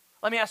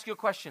 Let me ask you a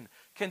question.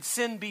 Can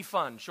sin be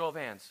fun? Show of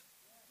hands.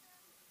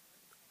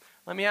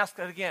 Let me ask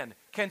that again.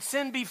 Can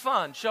sin be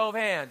fun? Show of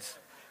hands.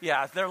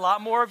 Yeah, there are a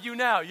lot more of you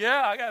now.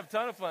 Yeah, I got a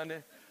ton of fun.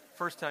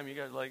 First time you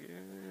guys like,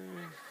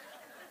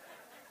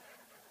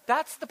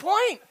 That's the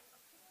point.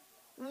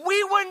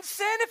 We wouldn't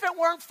sin if it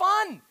weren't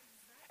fun.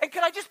 And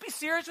can I just be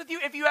serious with you?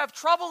 If you have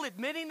trouble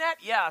admitting that,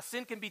 yeah,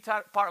 sin can be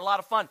a lot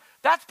of fun.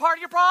 That's part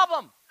of your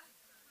problem.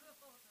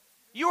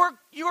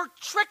 You're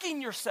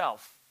tricking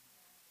yourself.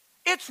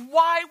 It's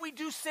why we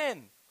do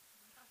sin.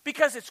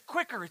 Because it's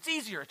quicker, it's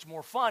easier, it's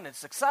more fun,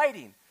 it's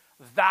exciting.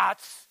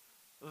 That's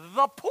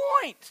the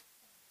point.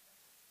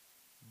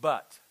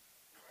 But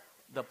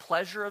the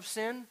pleasure of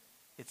sin,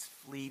 it's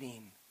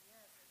fleeting,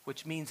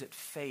 which means it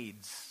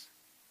fades.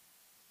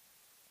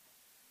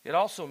 It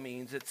also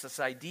means it's this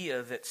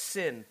idea that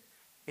sin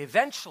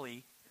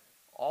eventually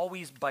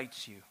always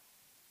bites you.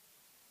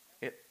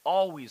 It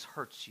always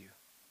hurts you.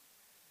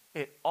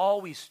 It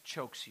always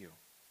chokes you.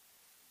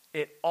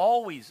 It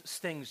always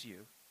stings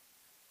you.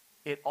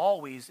 It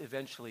always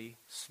eventually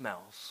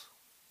smells.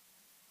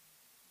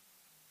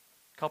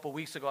 A couple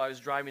weeks ago, I was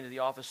driving to the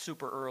office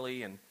super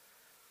early, and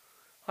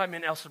I'm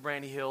in El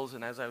Brandy Hills,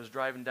 and as I was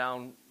driving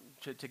down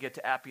to get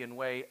to Appian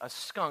Way, a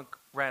skunk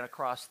ran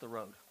across the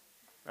road,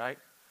 right?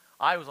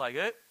 I was like,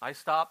 I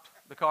stopped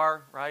the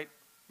car, right?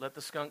 Let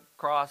the skunk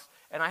cross.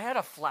 And I had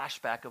a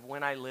flashback of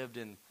when I lived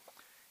in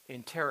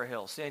Terra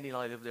Hill. Sandy and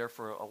I lived there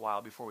for a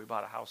while before we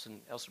bought a house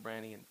in El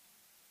Brandy, and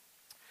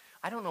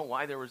I don't know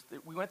why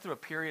we went through a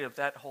period of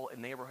that whole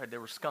neighborhood. There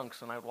were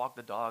skunks, and I would walk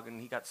the dog,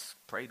 and he got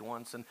sprayed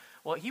once. And,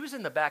 well, he was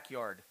in the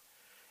backyard,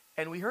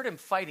 and we heard him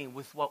fighting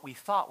with what we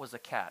thought was a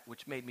cat,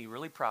 which made me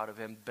really proud of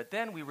him. But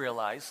then we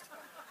realized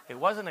it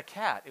wasn't a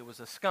cat. It was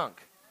a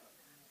skunk,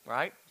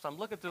 right? So I'm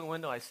looking through the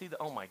window. I see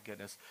oh, my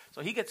goodness. So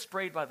he gets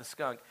sprayed by the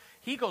skunk.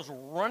 He goes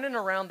running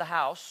around the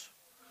house,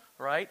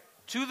 right,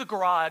 to the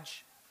garage,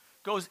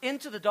 goes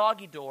into the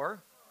doggy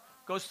door,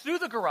 goes through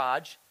the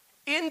garage,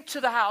 into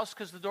the house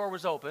because the door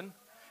was open,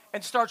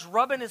 and starts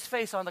rubbing his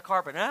face on the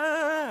carpet.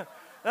 Yeah,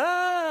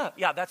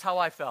 that's how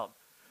I felt.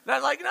 And I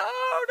was like, no.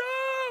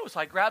 So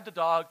I grabbed the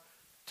dog,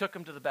 took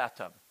him to the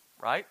bathtub,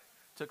 right?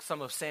 Took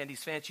some of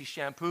Sandy's fancy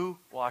shampoo,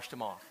 washed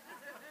him off.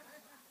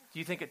 Do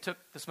you think it took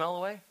the smell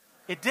away?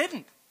 It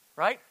didn't,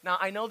 right? Now,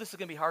 I know this is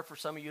going to be hard for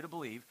some of you to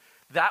believe.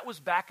 That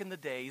was back in the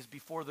days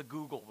before the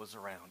Google was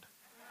around.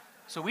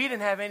 So we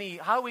didn't have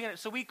any,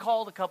 so we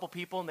called a couple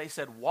people, and they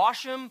said,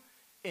 wash him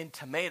in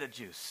tomato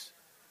juice.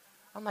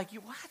 I'm like,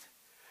 you what?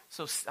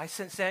 So I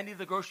sent Sandy to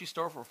the grocery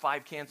store for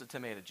 5 cans of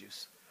tomato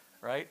juice,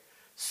 right?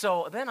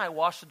 So then I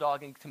washed the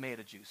dog in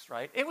tomato juice,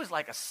 right? It was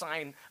like a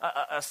scene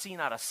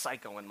out of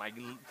Psycho.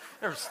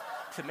 There's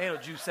tomato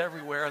juice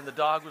everywhere, and the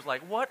dog was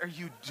like, what are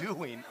you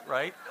doing,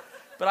 right?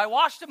 But I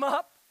washed him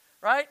up,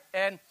 right?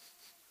 And,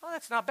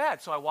 that's not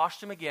bad. So I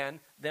washed him again.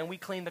 Then we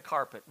cleaned the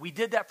carpet. We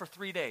did that for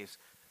 3 days.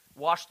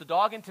 Wash the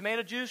dog in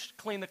tomato juice,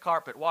 clean the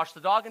carpet. Wash the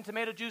dog in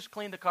tomato juice,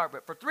 clean the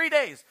carpet. For 3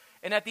 days.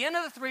 And at the end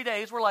of the 3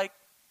 days, we're like,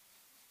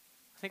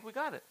 I think we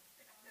got it.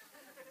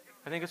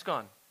 I think it's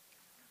gone.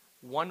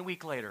 1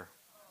 week later,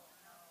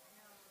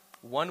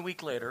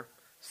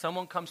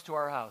 someone comes to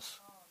our house.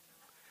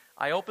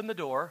 I open the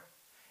door.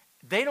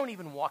 They don't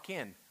even walk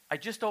in. I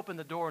just open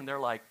the door and they're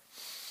like,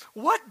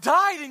 "What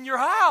died in your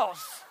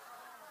house?"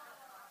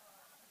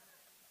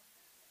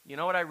 You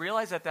know what I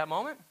realized at that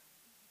moment?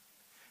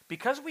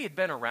 Because we had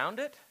been around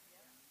it,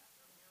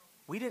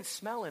 we didn't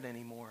smell it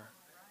anymore.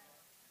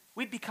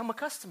 We'd become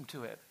accustomed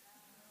to it.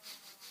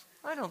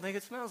 I don't think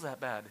it smells that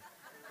bad.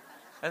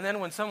 And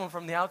then when someone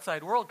from the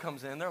outside world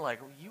comes in, they're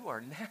like, "You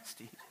are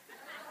nasty."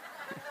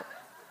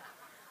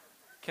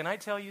 Can I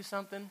tell you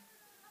something?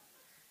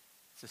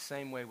 It's the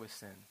same way with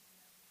sin.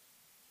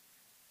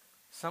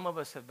 Some of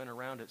us have been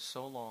around it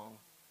so long.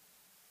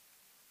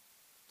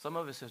 Some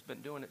of us have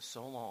been doing it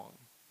so long.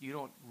 You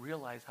don't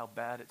realize how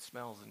bad it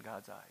smells in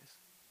God's eyes.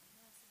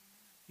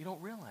 You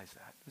don't realize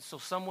that. And so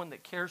someone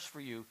that cares for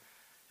you,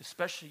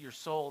 especially your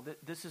soul,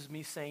 this is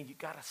me saying you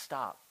got to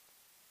stop.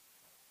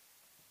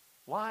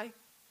 Why?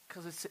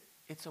 Because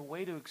it's a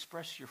way to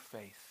express your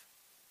faith.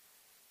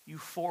 You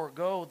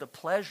forego the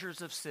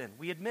pleasures of sin.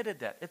 We admitted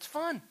that. It's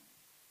fun.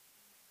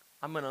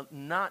 I'm going to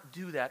not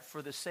do that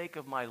for the sake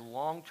of my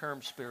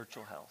long-term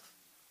spiritual health.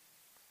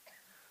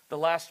 The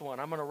last one,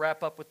 I'm going to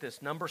wrap up with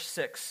this. Number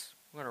 6.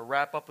 I'm going to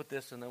wrap up with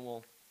this and then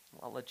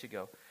I'll let you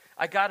go.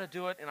 I got to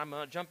do it, and I'm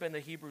going to jump into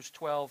Hebrews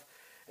 12.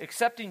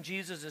 Accepting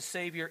Jesus as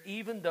Savior,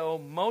 even though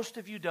most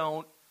of you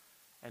don't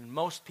and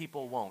most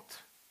people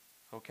won't.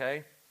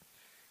 Okay?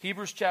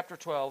 Hebrews chapter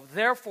 12.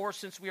 Therefore,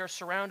 since we are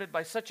surrounded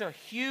by such a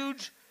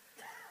huge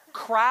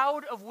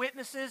crowd of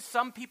witnesses,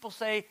 some people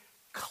say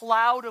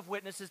cloud of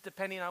witnesses,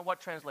 depending on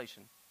what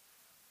translation.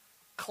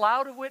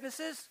 Cloud of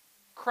witnesses,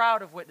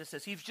 crowd of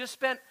witnesses. He's just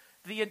spent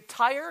the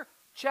entire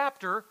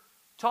chapter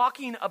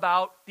talking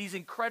about these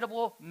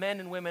incredible men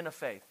and women of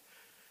faith.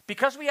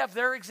 Because we have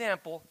their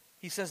example,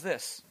 he says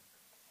this.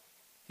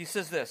 He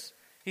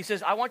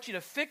says, I want you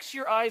to fix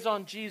your eyes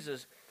on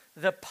Jesus,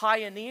 the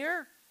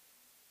pioneer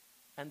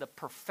and the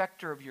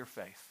perfecter of your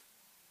faith.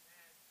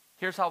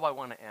 Here's how I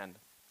want to end.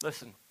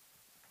 Listen,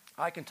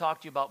 I can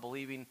talk to you about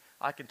believing.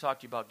 I can talk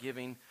to you about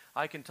giving.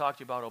 I can talk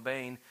to you about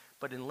obeying.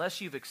 But unless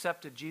you've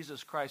accepted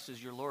Jesus Christ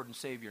as your Lord and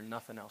Savior,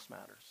 nothing else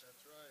matters.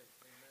 That's right.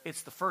 Amen.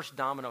 It's the first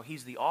domino.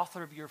 He's the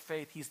author of your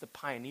faith. He's the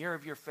pioneer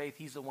of your faith.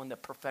 He's the one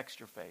that perfects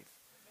your faith.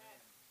 Amen.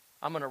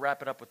 I'm going to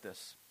wrap it up with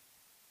this.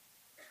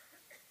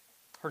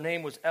 Her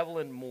name was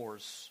Evelyn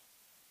Moores.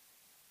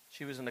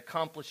 She was an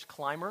accomplished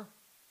climber.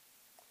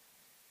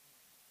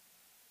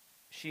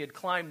 She had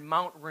climbed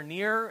Mount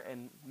Rainier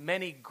and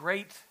many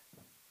great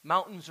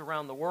mountains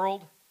around the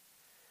world.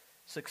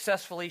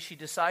 Successfully, she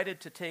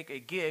decided to take a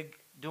gig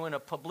doing a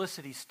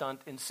publicity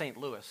stunt in St.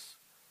 Louis.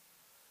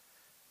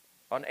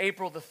 On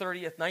April the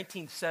 30th,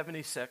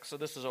 1976, so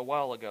this is a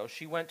while ago,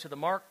 she went to the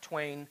Mark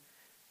Twain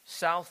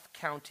South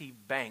County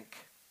Bank.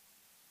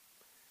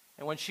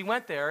 And when she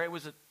went there, it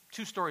was a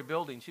 2-story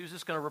building. She was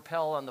just going to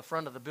rappel on the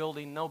front of the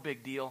building, no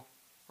big deal,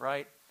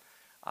 right?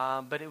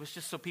 But it was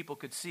just so people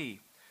could see.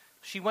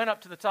 She went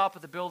up to the top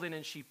of the building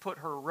and she put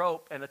her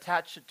rope and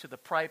attached it to the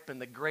pipe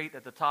and the grate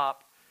at the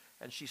top,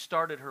 and she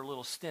started her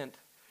little stint.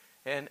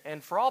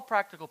 And for all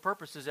practical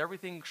purposes,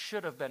 everything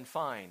should have been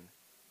fine.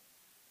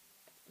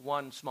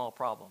 One small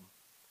problem.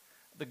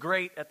 The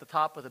grate at the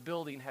top of the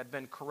building had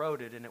been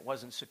corroded and it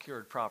wasn't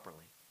secured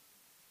properly.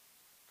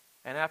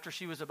 And after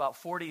she was about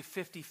 40,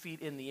 50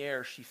 feet in the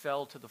air, she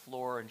fell to the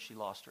floor and she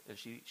lost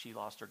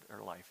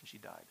her life and she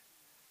died.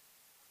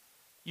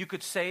 You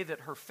could say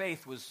that her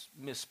faith was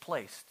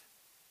misplaced.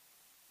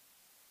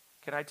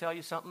 Can I tell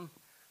you something?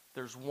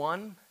 There's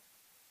one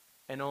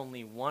and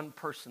only one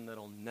person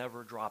that'll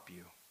never drop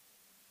you.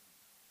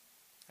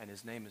 And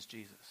his name is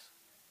Jesus.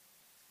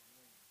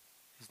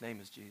 His name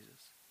is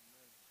Jesus.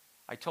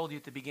 I told you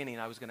at the beginning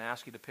I was going to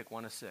ask you to pick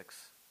one of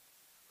 6.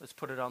 Let's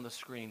put it on the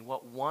screen.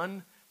 What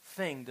one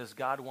thing does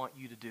God want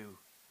you to do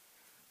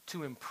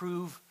to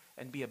improve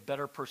and be a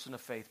better person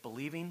of faith?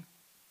 Believing,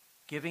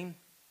 giving,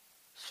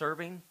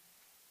 serving,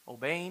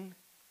 obeying,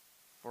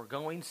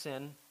 foregoing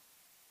sin,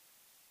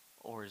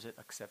 or is it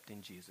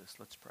accepting Jesus?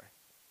 Let's pray.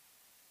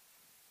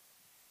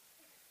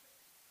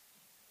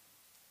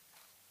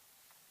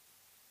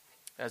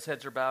 As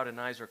heads are bowed and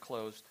eyes are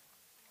closed,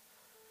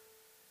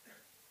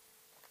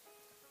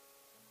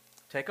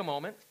 take a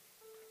moment.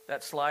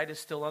 That slide is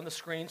still on the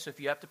screen, so if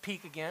you have to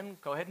peek again,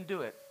 go ahead and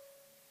do it.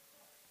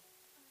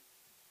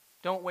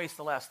 Don't waste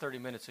the last 30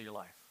 minutes of your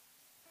life.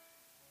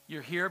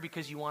 You're here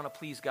because you want to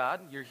please God.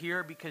 You're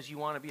here because you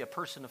want to be a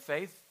person of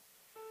faith.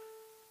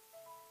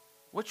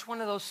 Which one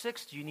of those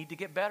 6 do you need to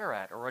get better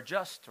at or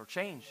adjust or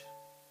change?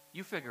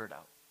 You figure it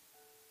out.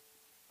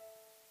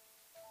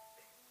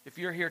 If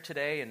you're here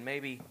today and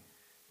maybe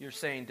you're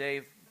saying,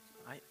 Dave,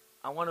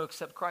 I want to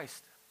accept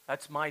Christ.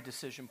 That's my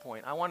decision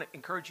point. I want to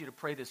encourage you to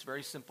pray this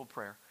very simple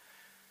prayer.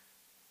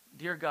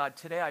 Dear God,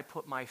 today I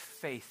put my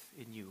faith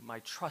in you, my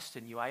trust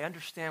in you. I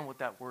understand what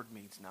that word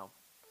means now.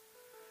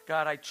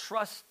 God, I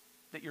trust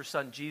that your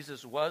son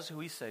Jesus was who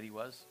he said he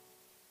was.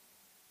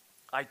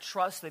 I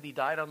trust that he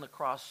died on the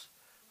cross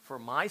for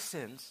my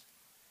sins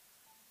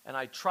And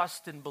I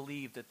trust and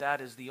believe that that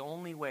is the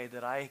only way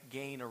that I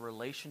gain a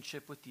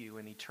relationship with you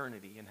in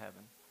eternity in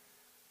heaven.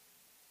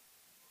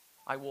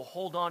 I will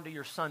hold on to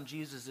your Son,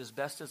 Jesus, as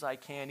best as I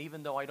can.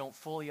 Even though I don't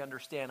fully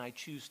understand, I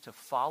choose to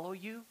follow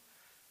you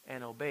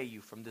and obey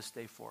you from this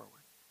day forward.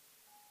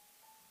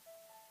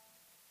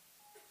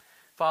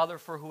 Father,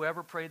 for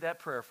whoever prayed that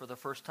prayer for the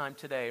first time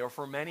today, or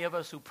for many of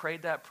us who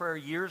prayed that prayer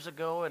years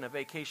ago in a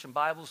vacation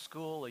Bible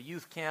school, a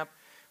youth camp,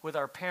 with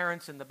our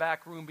parents in the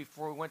back room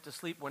before we went to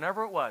sleep,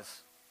 whenever it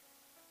was,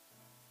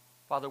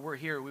 Father, we're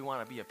here. We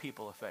want to be a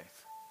people of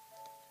faith.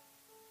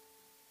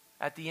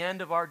 At the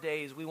end of our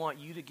days, we want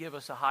you to give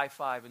us a high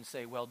five and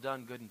say, well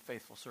done, good and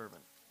faithful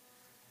servant.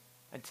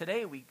 And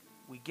today we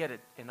get it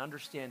and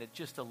understand it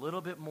just a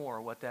little bit more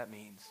what that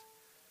means.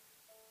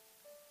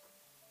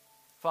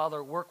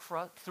 Father, work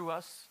through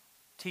us.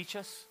 Teach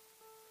us.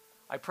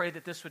 I pray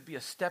that this would be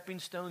a stepping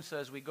stone so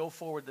as we go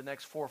forward the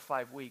next 4 or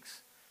 5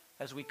 weeks,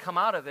 as we come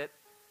out of it,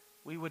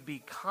 we would be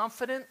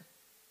confident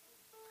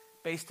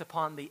based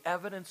upon the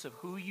evidence of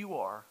who you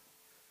are,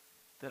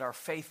 that our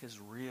faith is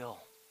real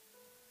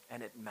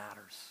and it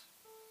matters.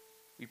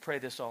 We pray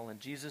this all in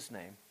Jesus'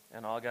 name,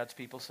 and all God's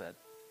people said,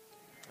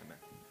 amen.